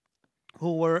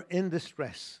who were in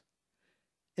distress.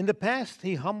 In the past,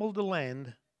 he humbled the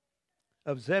land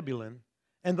of Zebulun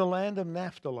and the land of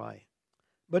Naphtali.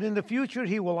 But in the future,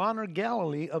 he will honor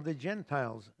Galilee of the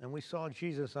Gentiles. And we saw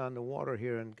Jesus on the water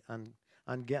here on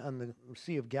the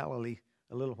Sea of Galilee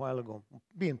a little while ago,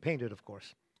 being painted, of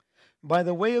course. By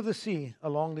the way of the sea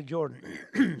along the Jordan.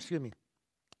 Excuse me.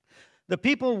 The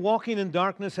people walking in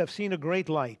darkness have seen a great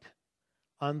light.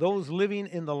 On those living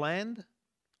in the land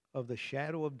of the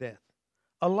shadow of death,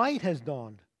 a light has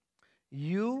dawned.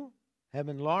 You have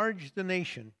enlarged the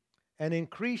nation and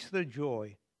increased their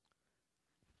joy.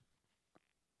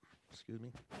 Excuse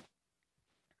me.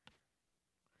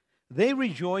 They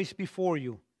rejoice before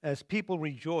you as people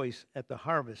rejoice at the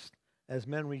harvest, as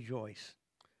men rejoice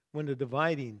when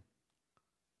dividing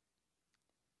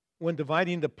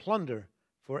the plunder.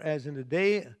 For as in the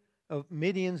day of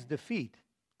Midian's defeat,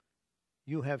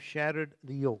 you have shattered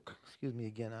the yoke. Excuse me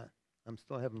again, I'm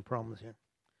still having problems here.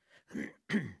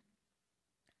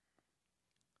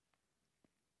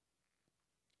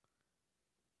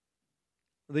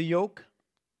 The yoke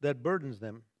that burdens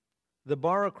them, the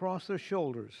bar across their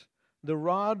shoulders, the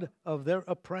rod of their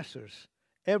oppressors,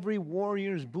 every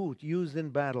warrior's boot used in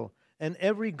battle, and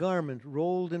every garment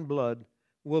rolled in blood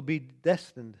will be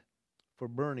destined for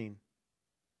burning,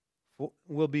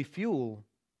 will be fuel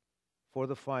for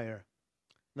the fire.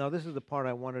 Now, this is the part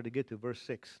I wanted to get to, verse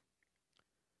 6.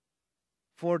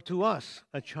 For to us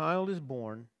a child is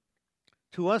born,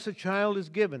 to us a child is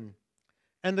given,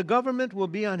 and the government will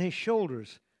be on his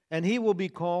shoulders, and he will be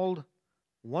called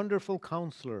Wonderful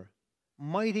Counselor,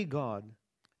 Mighty God,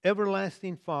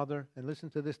 Everlasting Father, and listen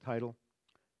to this title,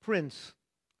 Prince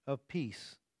of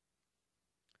Peace.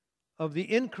 Of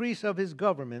the increase of his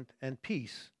government and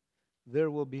peace, there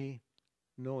will be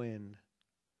no end.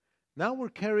 Now we're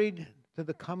carried to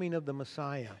the coming of the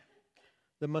Messiah.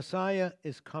 The Messiah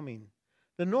is coming.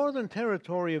 The northern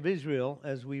territory of Israel,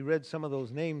 as we read some of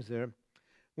those names there,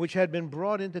 which had been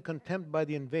brought into contempt by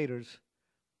the invaders,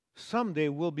 someday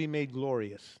will be made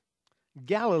glorious.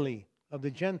 Galilee of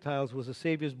the Gentiles was the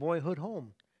Savior's boyhood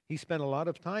home. He spent a lot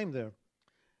of time there,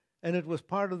 and it was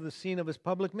part of the scene of his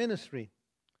public ministry.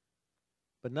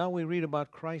 But now we read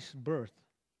about Christ's birth,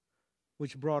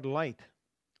 which brought light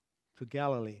to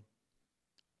Galilee.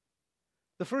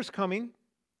 The first coming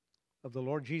of the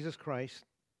Lord Jesus Christ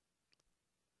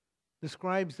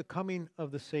describes the coming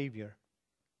of the Savior.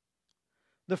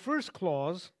 The first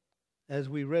clause, as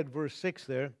we read verse 6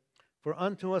 there, for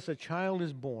unto us a child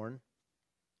is born.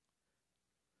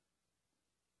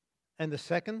 And the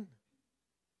second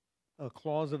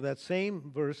clause of that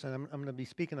same verse, and I'm going to be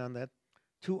speaking on that,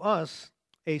 to us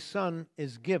a son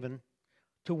is given.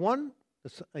 To one,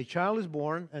 a child is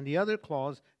born, and the other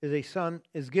clause is a son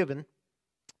is given.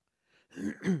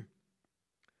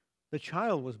 The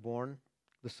child was born,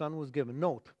 the son was given.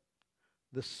 Note,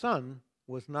 the son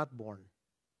was not born.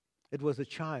 It was a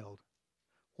child.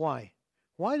 Why?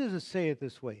 Why does it say it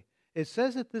this way? It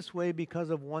says it this way because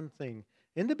of one thing.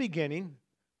 In the beginning,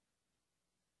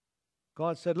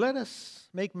 God said, let us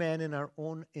make man in our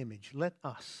own image. Let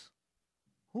us.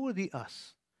 Who are the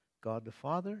us? God the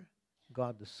Father,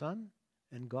 God the Son,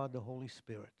 and God the Holy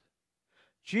Spirit.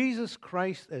 Jesus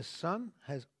Christ as Son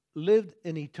has lived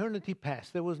in eternity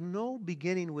past. There was no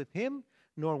beginning with Him,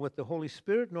 nor with the Holy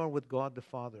Spirit, nor with God the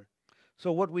Father.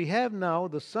 So what we have now,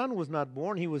 the Son was not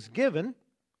born, He was given.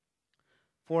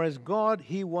 For as God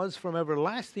He was from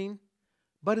everlasting,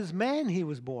 but as man He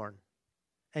was born.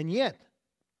 And yet,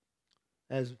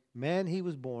 as man He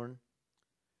was born,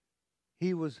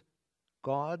 He was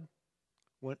God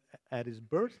at His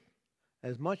birth,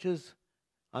 as much as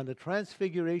on the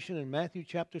transfiguration in Matthew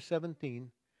chapter 17,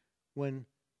 when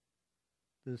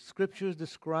the Scriptures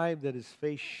describe that His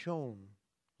face shone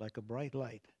like a bright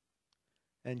light.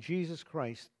 And Jesus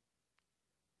Christ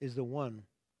is the one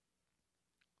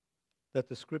that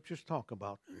the Scriptures talk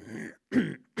about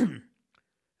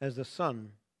as the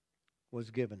Son was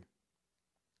given.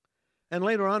 And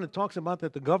later on it talks about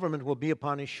that the government will be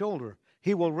upon His shoulder.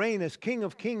 He will reign as King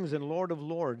of kings and Lord of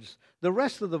lords. The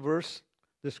rest of the verse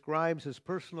describes His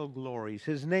personal glories.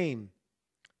 His name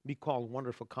be called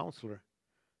Wonderful Counselor.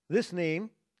 This name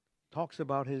talks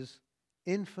about His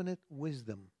infinite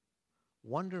wisdom.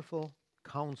 Wonderful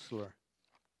Counselor.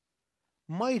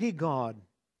 Mighty God,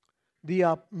 the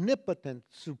omnipotent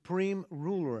supreme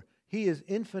ruler. He is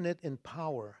infinite in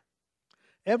power.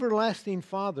 Everlasting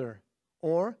Father,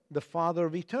 or the Father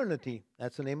of eternity.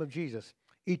 That's the name of Jesus.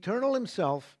 Eternal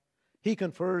Himself, He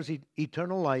confers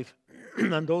eternal life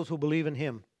on those who believe in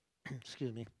Him.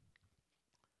 Excuse me.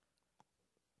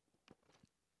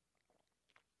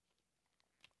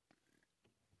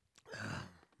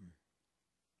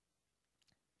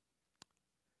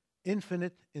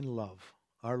 Infinite in love.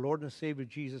 Our Lord and Savior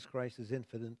Jesus Christ is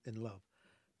infinite in love.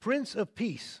 Prince of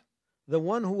Peace, the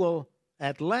one who will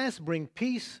at last bring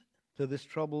peace to this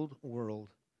troubled world.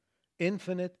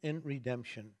 Infinite in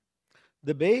redemption.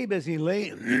 The babe as He lay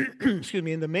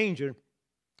in the manger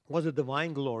was a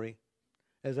divine glory,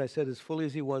 as I said, as fully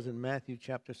as He was in Matthew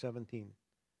chapter 17.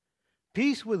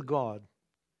 Peace with God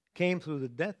came through the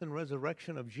death and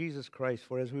resurrection of Jesus Christ.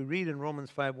 For as we read in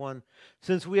Romans 5:1,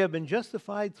 since we have been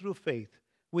justified through faith,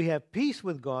 we have peace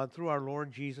with God through our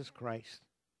Lord Jesus Christ.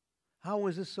 How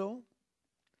is it so?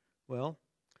 Well,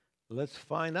 let's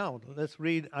find out. Let's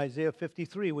read Isaiah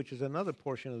 53, which is another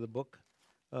portion of the book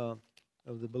of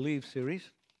the Believe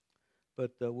series.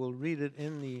 But we'll read it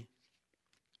in the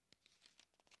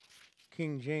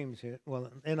King James here.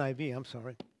 Well, NIV, I'm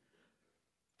sorry.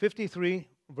 53,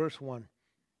 verse 1.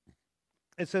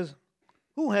 It says,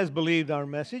 who has believed our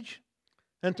message?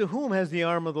 And to whom has the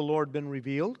arm of the Lord been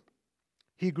revealed?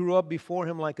 He grew up before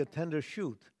Him like a tender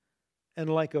shoot, and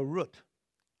like a root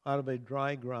out of a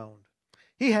dry ground.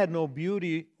 He had no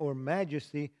beauty or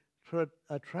majesty to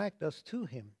attract us to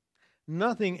Him.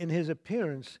 Nothing in His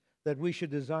appearance that we should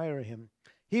desire Him.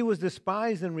 He was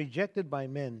despised and rejected by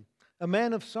men, a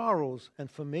man of sorrows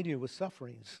and familiar with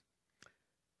sufferings,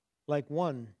 like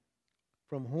one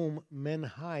from whom men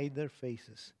hide their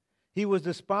faces. He was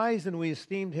despised and we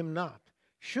esteemed Him not.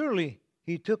 Surely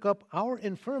He took up our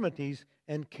infirmities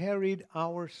and carried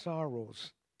our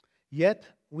sorrows. Yet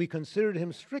we considered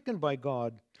Him stricken by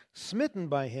God, smitten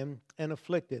by Him, and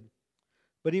afflicted.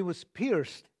 But He was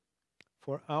pierced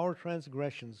for our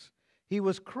transgressions. He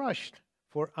was crushed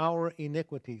for our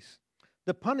iniquities.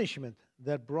 The punishment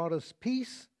that brought us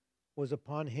peace was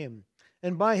upon Him,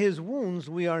 and by His wounds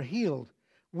we are healed.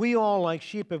 We all like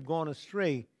sheep have gone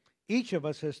astray. Each of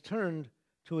us has turned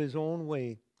to his own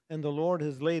way, and the Lord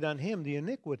has laid on Him the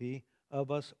iniquity of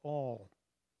us all.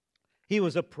 He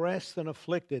was oppressed and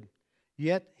afflicted,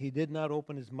 yet He did not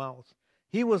open His mouth.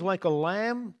 He was like a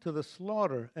lamb to the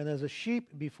slaughter, and as a sheep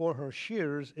before her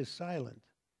shearers is silent.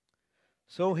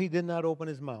 So He did not open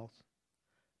His mouth.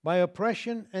 By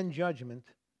oppression and judgment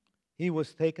He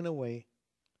was taken away.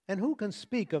 And who can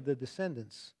speak of the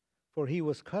descendants? For He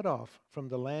was cut off from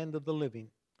the land of the living.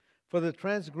 For the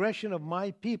transgression of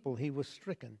my people He was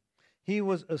stricken. He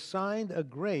was assigned a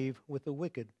grave with the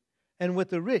wicked, and with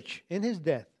the rich in His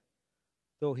death,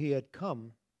 though He had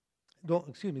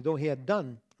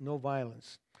done no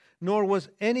violence, nor was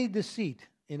any deceit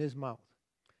in His mouth.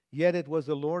 Yet it was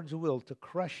the Lord's will to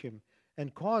crush Him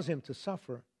and cause Him to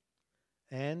suffer.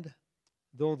 And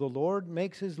though the Lord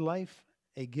makes His life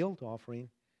a guilt offering,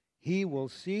 He will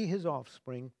see his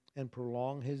offspring and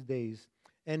prolong his days.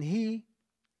 And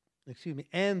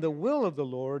and the will of the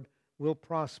Lord will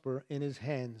prosper in his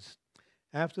hands.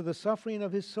 After the suffering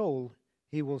of his soul,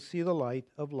 he will see the light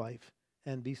of life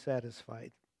and be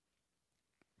satisfied.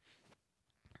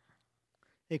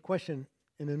 A question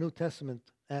in the New Testament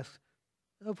asks,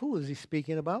 of who is he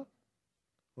speaking about?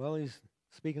 Well, he's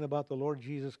speaking about the Lord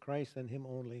Jesus Christ and him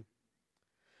only.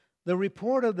 The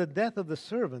report of the death of the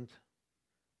servant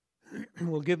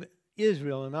will give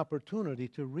Israel an opportunity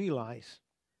to realize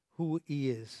who he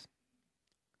is.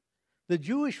 The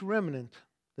Jewish remnant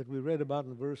that we read about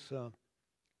in verse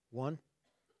 1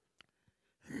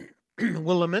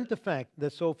 will lament the fact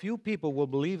that so few people will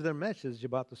believe their message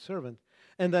about the servant,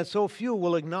 and that so few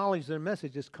will acknowledge their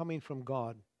message is coming from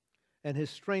God. And his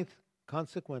strength,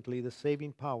 consequently, the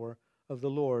saving power of the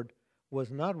Lord,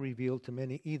 was not revealed to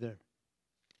many either.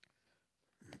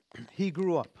 He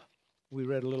grew up, we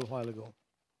read a little while ago.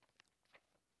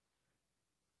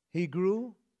 He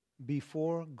grew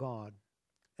before God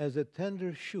as a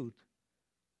tender shoot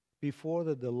before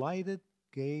the delighted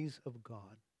gaze of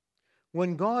God.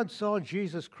 When God saw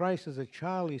Jesus Christ as a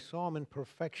child, he saw him in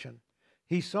perfection.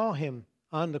 He saw him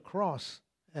on the cross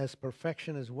as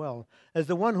perfection as well, as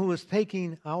the one who was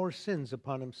taking our sins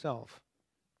upon himself.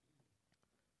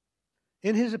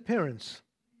 In his appearance,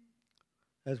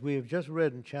 as we have just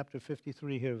read in chapter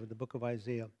 53 here of the book of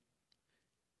Isaiah,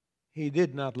 he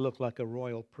did not look like a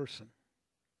royal person.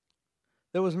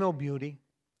 There was no beauty,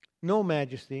 no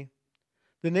majesty.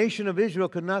 The nation of Israel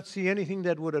could not see anything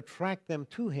that would attract them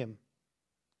to him.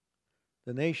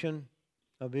 The nation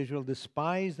of Israel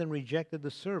despised and rejected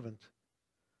the servant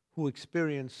who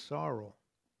experienced sorrow,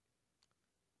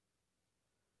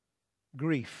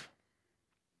 grief,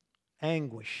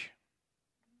 anguish,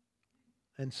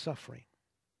 and suffering.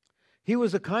 He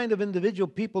was the kind of individual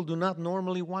people do not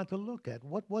normally want to look at.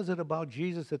 What was it about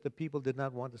Jesus that the people did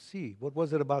not want to see? What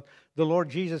was it about the Lord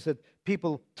Jesus that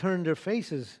people turned their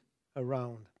faces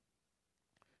around?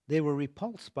 They were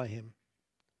repulsed by him.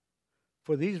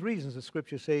 For these reasons, the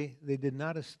scriptures say they did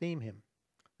not esteem him.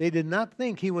 They did not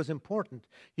think he was important.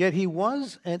 Yet he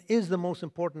was and is the most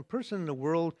important person in the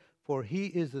world, for he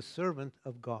is the servant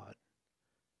of God,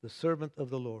 the servant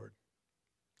of the Lord.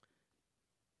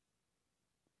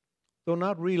 Though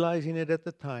not realizing it at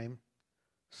the time,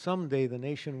 someday the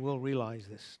nation will realize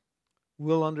this,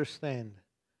 will understand,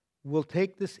 will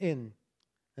take this in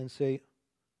and say,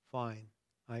 fine,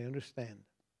 I understand.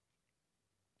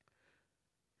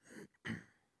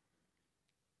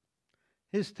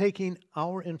 His taking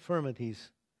our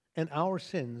infirmities and our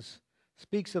sins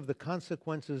speaks of the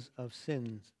consequences of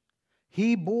sins.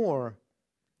 He bore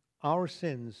our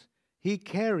sins. He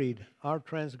carried our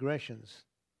transgressions.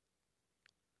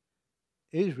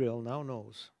 Israel now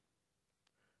knows.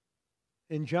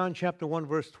 In John chapter 1,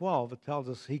 verse 12, it tells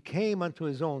us, he came unto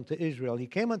his own, to Israel. He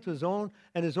came unto his own,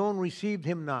 and his own received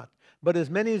him not. But as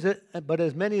many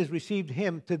as received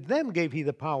him, to them gave he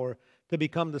the power to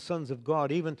become the sons of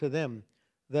God, even to them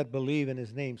that believe in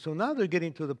his name. So now they're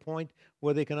getting to the point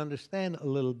where they can understand a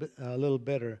little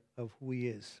better of who he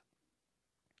is.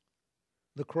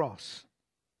 The cross.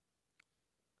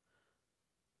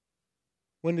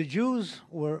 When the Jews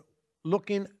were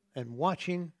looking and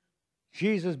watching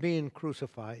Jesus being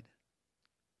crucified,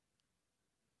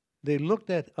 they looked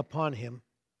upon him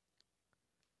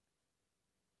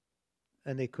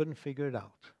and they couldn't figure it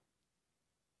out.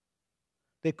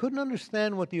 They couldn't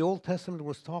understand what the Old Testament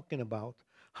was talking about,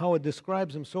 how it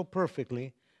describes him so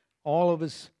perfectly, all of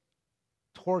his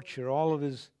torture, all of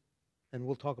his, and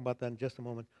we'll talk about that in just a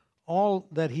moment, all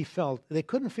that he felt. They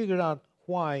couldn't figure out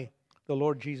why the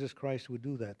Lord Jesus Christ would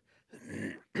do that.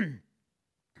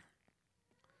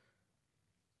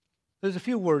 There's a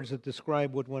few words that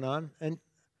describe what went on. And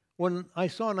when I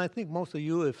saw, and I think most of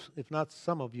you, if not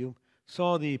some of you,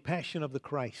 saw the Passion of the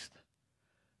Christ.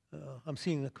 I'm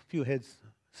seeing a few heads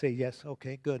say yes.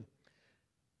 Okay, good.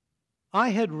 I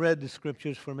had read the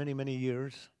scriptures for many, many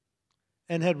years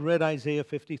and had read Isaiah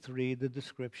 53, the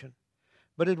description.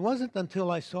 But it wasn't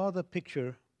until I saw the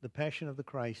picture, the Passion of the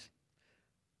Christ,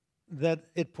 that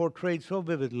it portrayed so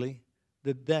vividly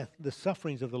the death, the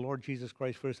sufferings of the Lord Jesus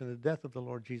Christ first and the death of the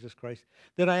Lord Jesus Christ,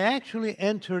 that I actually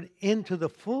entered into the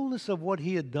fullness of what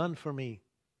he had done for me.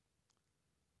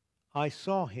 I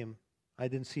saw him. I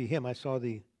didn't see him. I saw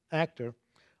the actor.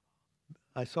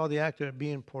 I saw the actor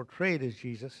being portrayed as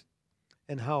Jesus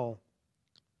and how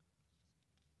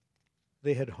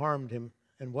they had harmed him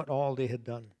and what all they had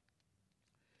done.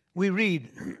 We read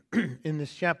in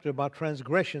this chapter about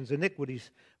transgressions,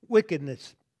 iniquities,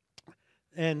 wickedness,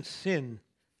 and sin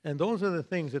And those are the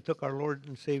things that took our Lord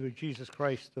and Savior Jesus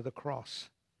Christ to the cross.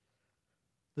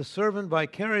 The servant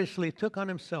vicariously took on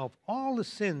himself all the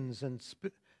sins and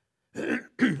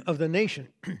of the nation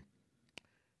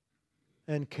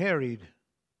and carried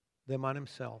them on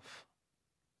himself.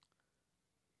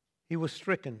 He was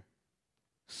stricken,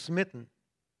 smitten,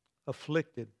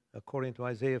 afflicted, according to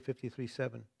Isaiah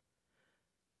 53:7.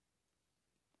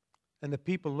 And the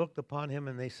people looked upon him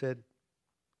and they said,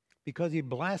 because he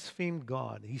blasphemed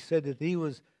God, he said that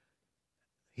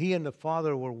he and the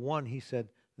Father were one. He said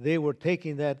they were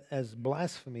taking that as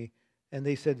blasphemy, and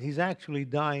they said he's actually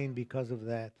dying because of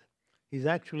that. He's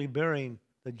actually bearing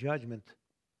the judgment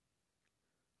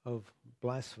of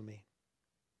blasphemy.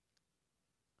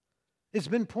 It's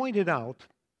been pointed out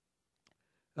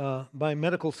by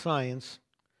medical science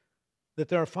that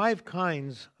there are 5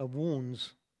 kinds of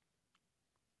wounds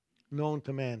known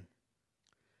to man.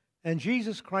 And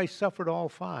Jesus Christ suffered all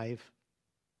 5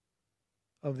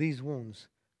 of these wounds.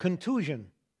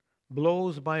 Contusion,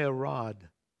 blows by a rod,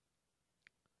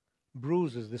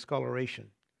 bruises, discoloration.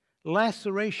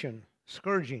 Laceration,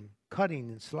 scourging,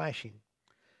 cutting and slashing.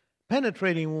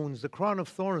 Penetrating wounds, the crown of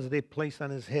thorns they placed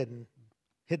on his head and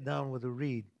hit down with a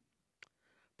reed.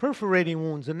 Perforating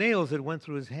wounds, the nails that went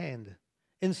through his hand.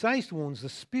 Incised wounds, the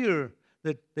spear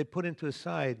that they put into his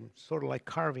side, sort of like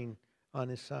carving on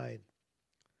his side.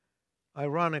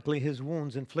 Ironically, his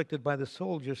wounds inflicted by the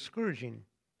soldiers, scourging,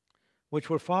 which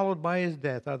were followed by his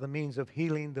death, are the means of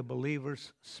healing the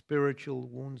believer's spiritual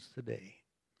wounds today.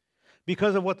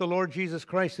 Because of what the Lord Jesus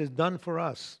Christ has done for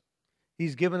us,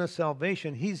 he's given us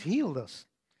salvation. He's healed us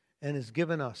and has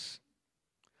given us.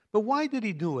 But why did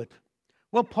he do it?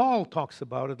 Well, Paul talks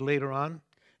about it later on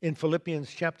in Philippians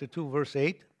chapter 2, verse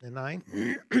 8 and 9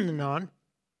 and on.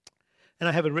 And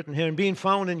I have it written here. And being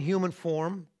found in human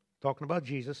form, talking about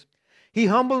Jesus, he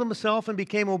humbled himself and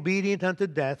became obedient unto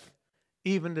death,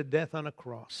 even to death on a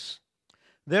cross.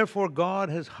 Therefore God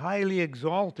has highly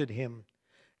exalted him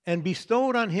and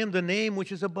bestowed on him the name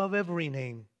which is above every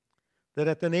name, that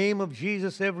at the name of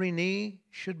Jesus every knee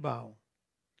should bow,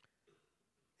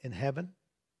 in heaven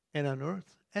and on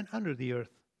earth and under the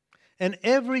earth, and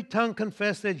every tongue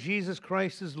confess that Jesus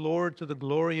Christ is Lord, to the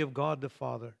glory of God the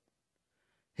Father.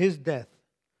 His death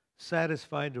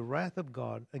satisfied the wrath of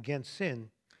God against sin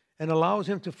and allows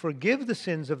him to forgive the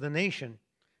sins of the nation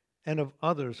and of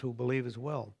others who believe as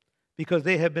well, because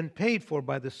they have been paid for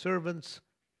by the servant's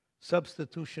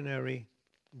substitutionary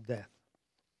death.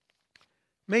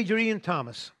 Major Ian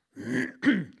Thomas,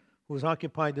 who has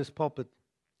occupied this pulpit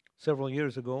several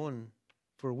years ago and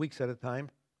for weeks at a time,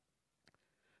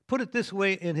 put it this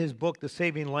way in his book, The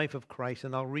Saving Life of Christ,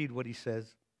 and I'll read what he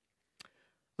says.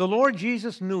 The Lord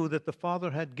Jesus knew that the Father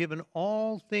had given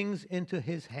all things into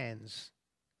his hands,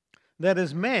 that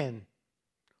as man,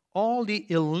 all the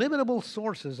illimitable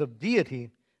sources of deity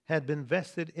had been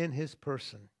vested in his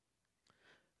person.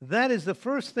 That is the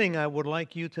first thing I would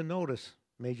like you to notice,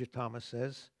 Major Thomas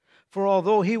says. For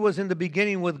although he was in the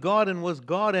beginning with God and was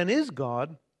God and is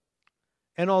God,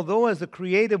 and although as the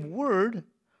creative word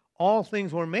all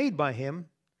things were made by him,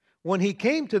 when he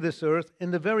came to this earth,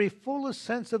 in the very fullest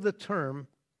sense of the term,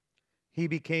 he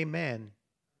became man.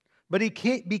 But he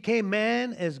became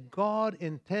man as God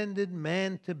intended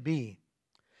man to be,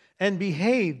 and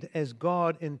behaved as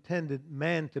God intended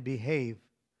man to behave,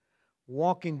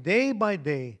 walking day by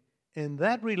day in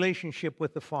that relationship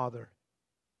with the Father,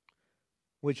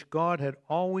 which God had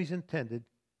always intended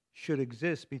should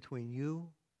exist between you,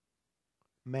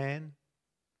 man,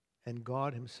 and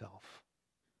God himself.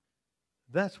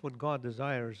 That's what God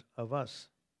desires of us,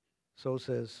 so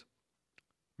says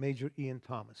Major Ian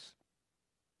Thomas.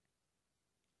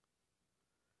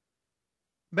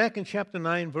 Back in chapter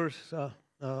 9, verse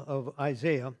of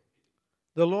Isaiah,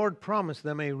 the Lord promised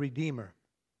them a Redeemer.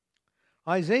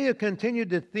 Isaiah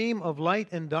continued the theme of light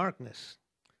and darkness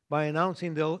by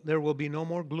announcing there will be no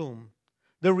more gloom.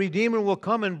 The Redeemer will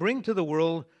come and bring to the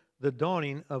world the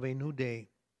dawning of a new day.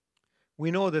 We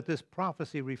know that this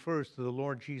prophecy refers to the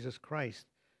Lord Jesus Christ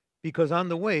because on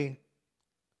the way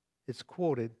it's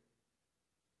quoted,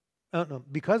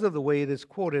 because of the way it is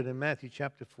quoted in Matthew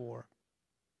chapter 4.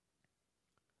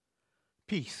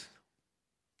 Peace,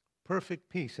 perfect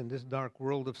peace in this dark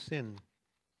world of sin.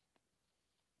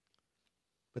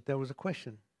 But there was a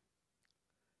question.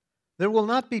 There will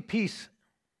not be peace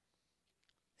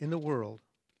in the world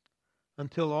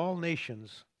until all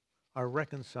nations are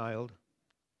reconciled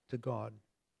to God.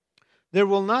 There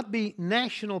will not be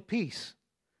national peace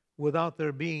without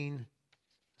there being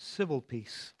civil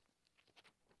peace.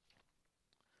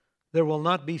 There will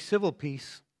not be civil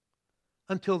peace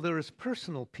until there is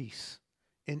personal peace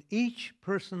in each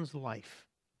person's life.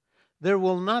 There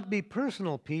will not be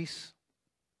personal peace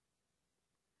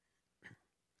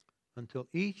until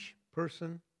each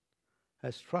person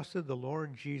has trusted the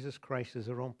Lord Jesus Christ as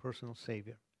their own personal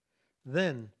Savior.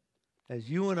 Then, as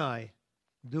you and I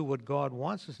do what God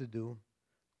wants us to do,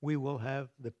 we will have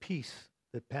the peace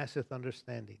that passeth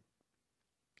understanding.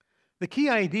 The key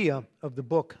idea of the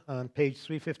book on page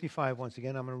 355, once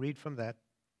again, I'm going to read from that.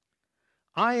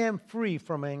 I am free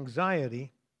from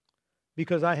anxiety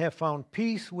because I have found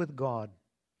peace with God,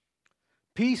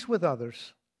 peace with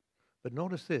others. But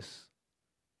notice this.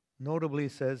 Notably,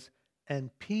 it says,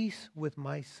 and peace with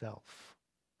myself.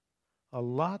 A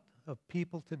lot of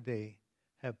people today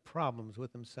have problems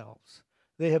with themselves.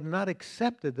 They have not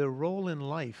accepted their role in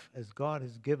life as God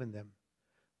has given them.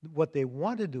 What they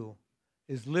want to do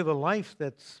is live a life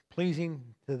that's pleasing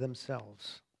to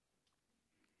themselves.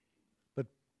 But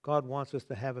God wants us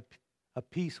to have a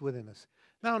peace within us.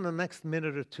 Now, in the next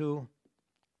minute or two,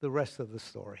 the rest of the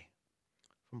story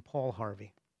from Paul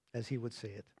Harvey, as he would say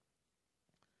it.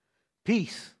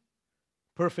 Peace,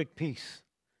 perfect peace,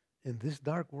 in this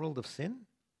dark world of sin.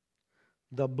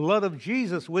 The blood of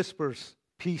Jesus whispers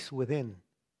peace within.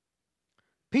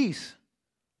 Peace,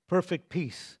 perfect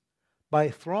peace, by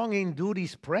thronging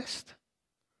duties pressed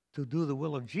to do the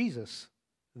will of Jesus.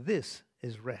 This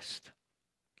is rest.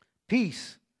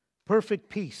 Peace, perfect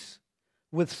peace,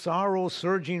 with sorrow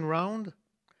surging round,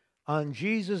 on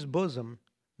Jesus' bosom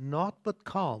naught but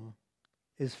calm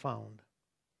is found.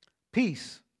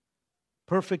 Peace,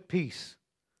 perfect peace,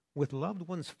 with loved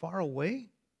ones far away.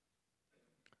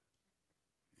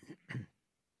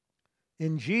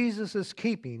 In Jesus'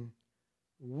 keeping,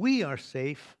 we are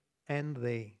safe and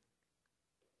they.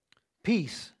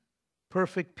 Peace,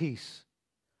 perfect peace,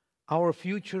 our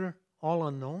future all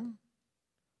unknown.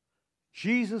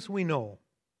 Jesus we know,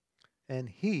 and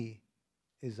He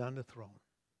is on the throne.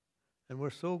 And we're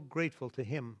so grateful to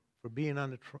Him for being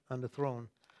on the throne.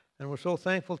 And we're so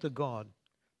thankful to God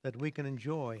that we can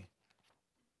enjoy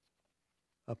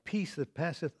a peace that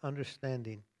passeth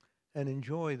understanding and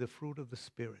enjoy the fruit of the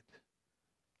Spirit.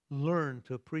 Learn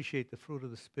to appreciate the fruit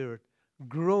of the Spirit.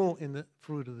 Grow in the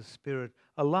fruit of the Spirit.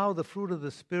 Allow the fruit of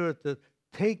the Spirit to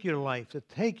take your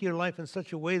life in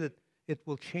such a way that it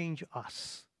will change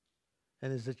us.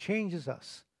 And as it changes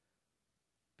us,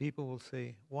 people will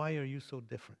say, why are you so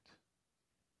different?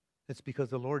 It's because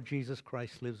the Lord Jesus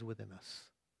Christ lives within us.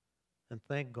 And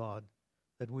thank God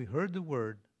that we heard the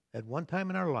word at one time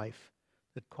in our life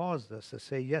that caused us to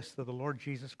say yes to the Lord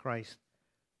Jesus Christ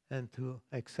and to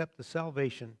accept the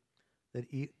salvation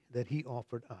that He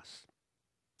offered us.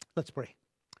 Let's pray.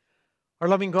 Our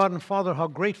loving God and Father, how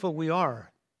grateful we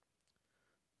are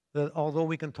that although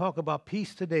we can talk about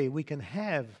peace today, we can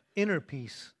have inner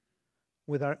peace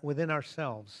within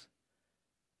ourselves.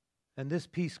 And this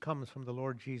peace comes from the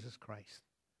Lord Jesus Christ.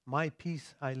 My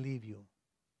peace I leave you,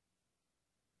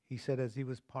 He said as He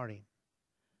was parting.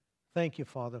 Thank you,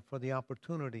 Father, for the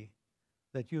opportunity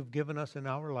that you've given us in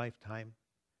our lifetime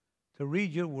to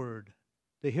read your word,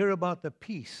 to hear about the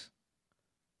peace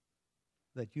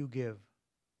that you give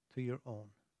to your own.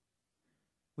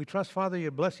 We trust, Father,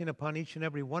 your blessing upon each and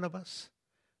every one of us.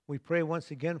 We pray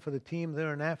once again for the team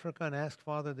there in Africa and ask,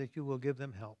 Father, that you will give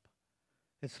them help.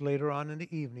 It's later on in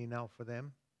the evening now for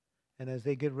them. And as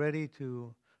they get ready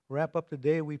to wrap up the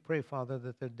day, we pray, Father,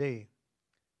 that their day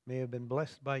may have been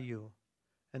blessed by you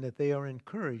and that they are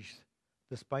encouraged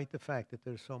despite the fact that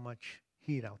there's so much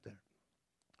heat out there.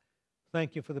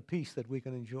 Thank you for the peace that we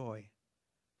can enjoy,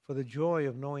 for the joy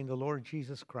of knowing the Lord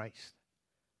Jesus Christ.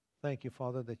 Thank you,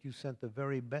 Father, that you sent the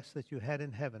very best that you had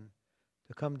in heaven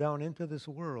to come down into this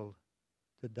world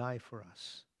to die for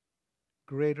us.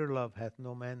 Greater love hath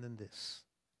no man than this,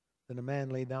 than a man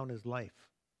lay down his life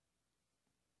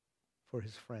for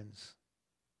his friends.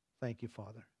 Thank you,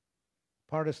 Father.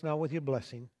 Part us now with your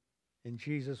blessing. In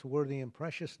Jesus' worthy and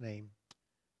precious name,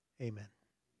 amen.